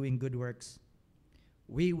benefit of doing good works,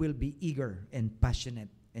 we will be eager and passionate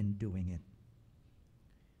in doing it.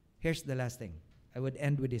 Here's the last thing. I would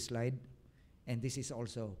end with this slide, and this is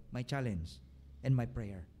also my challenge and my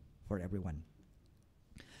prayer for everyone.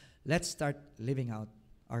 Let's start living out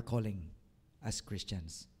our calling as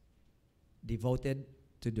Christians, devoted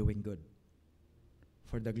to doing good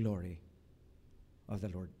for the glory of the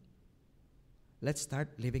Lord. Let's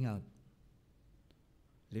start living out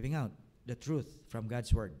the truth from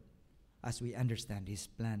God's Word as we understand His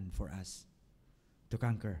plan for us to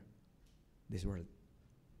conquer this world.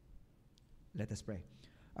 Let us pray.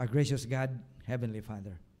 Our gracious God, Heavenly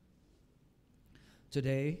Father,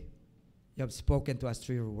 today you have spoken to us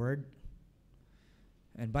through your Word,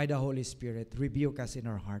 and by the Holy Spirit, rebuke us in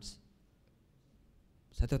our hearts.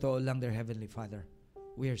 Sa totoo lang, dear Heavenly Father,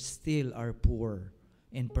 we are poor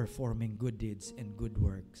in performing good deeds and good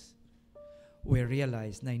works. We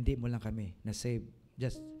realize na hindi mo lang kami na-save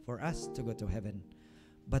just for us to go to heaven,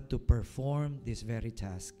 but to perform this very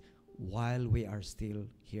task while we are still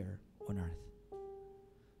here on earth.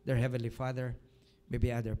 Dear Heavenly Father,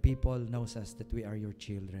 maybe other people knows us that we are your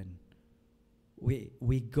children.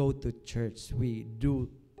 We go to church. We do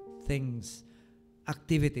things,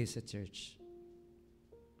 activities at church.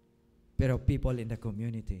 Pero people in the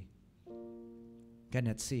community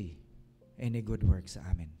cannot see any good works sa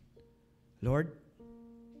amin. Lord,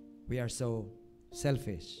 we are so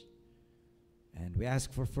selfish and we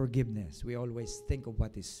ask for forgiveness. We always think of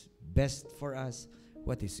what is best for us,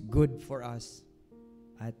 what is good for us,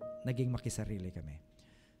 at naging makisarili kami.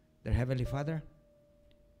 Dear Heavenly Father,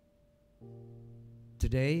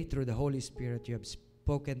 today, through the Holy Spirit, you have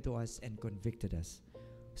spoken to us and convicted us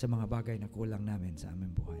sa mga bagay na kulang namin sa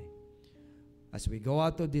aming buhay. As we go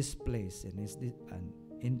out of this place and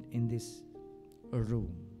in this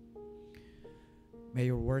room, may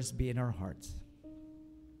your words be in our hearts.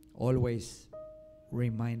 Always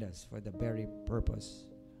remind us for the very purpose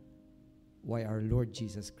why our Lord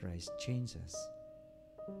Jesus Christ changed us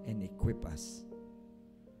and equip us.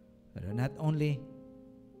 But not only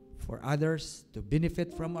for others to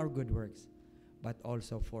benefit from our good works, but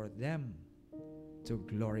also for them to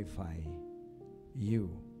glorify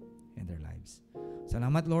you in their lives.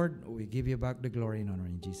 Salamat, Lord. We give you back the glory and honor.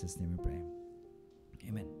 In Jesus' name we pray.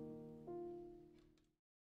 Amen.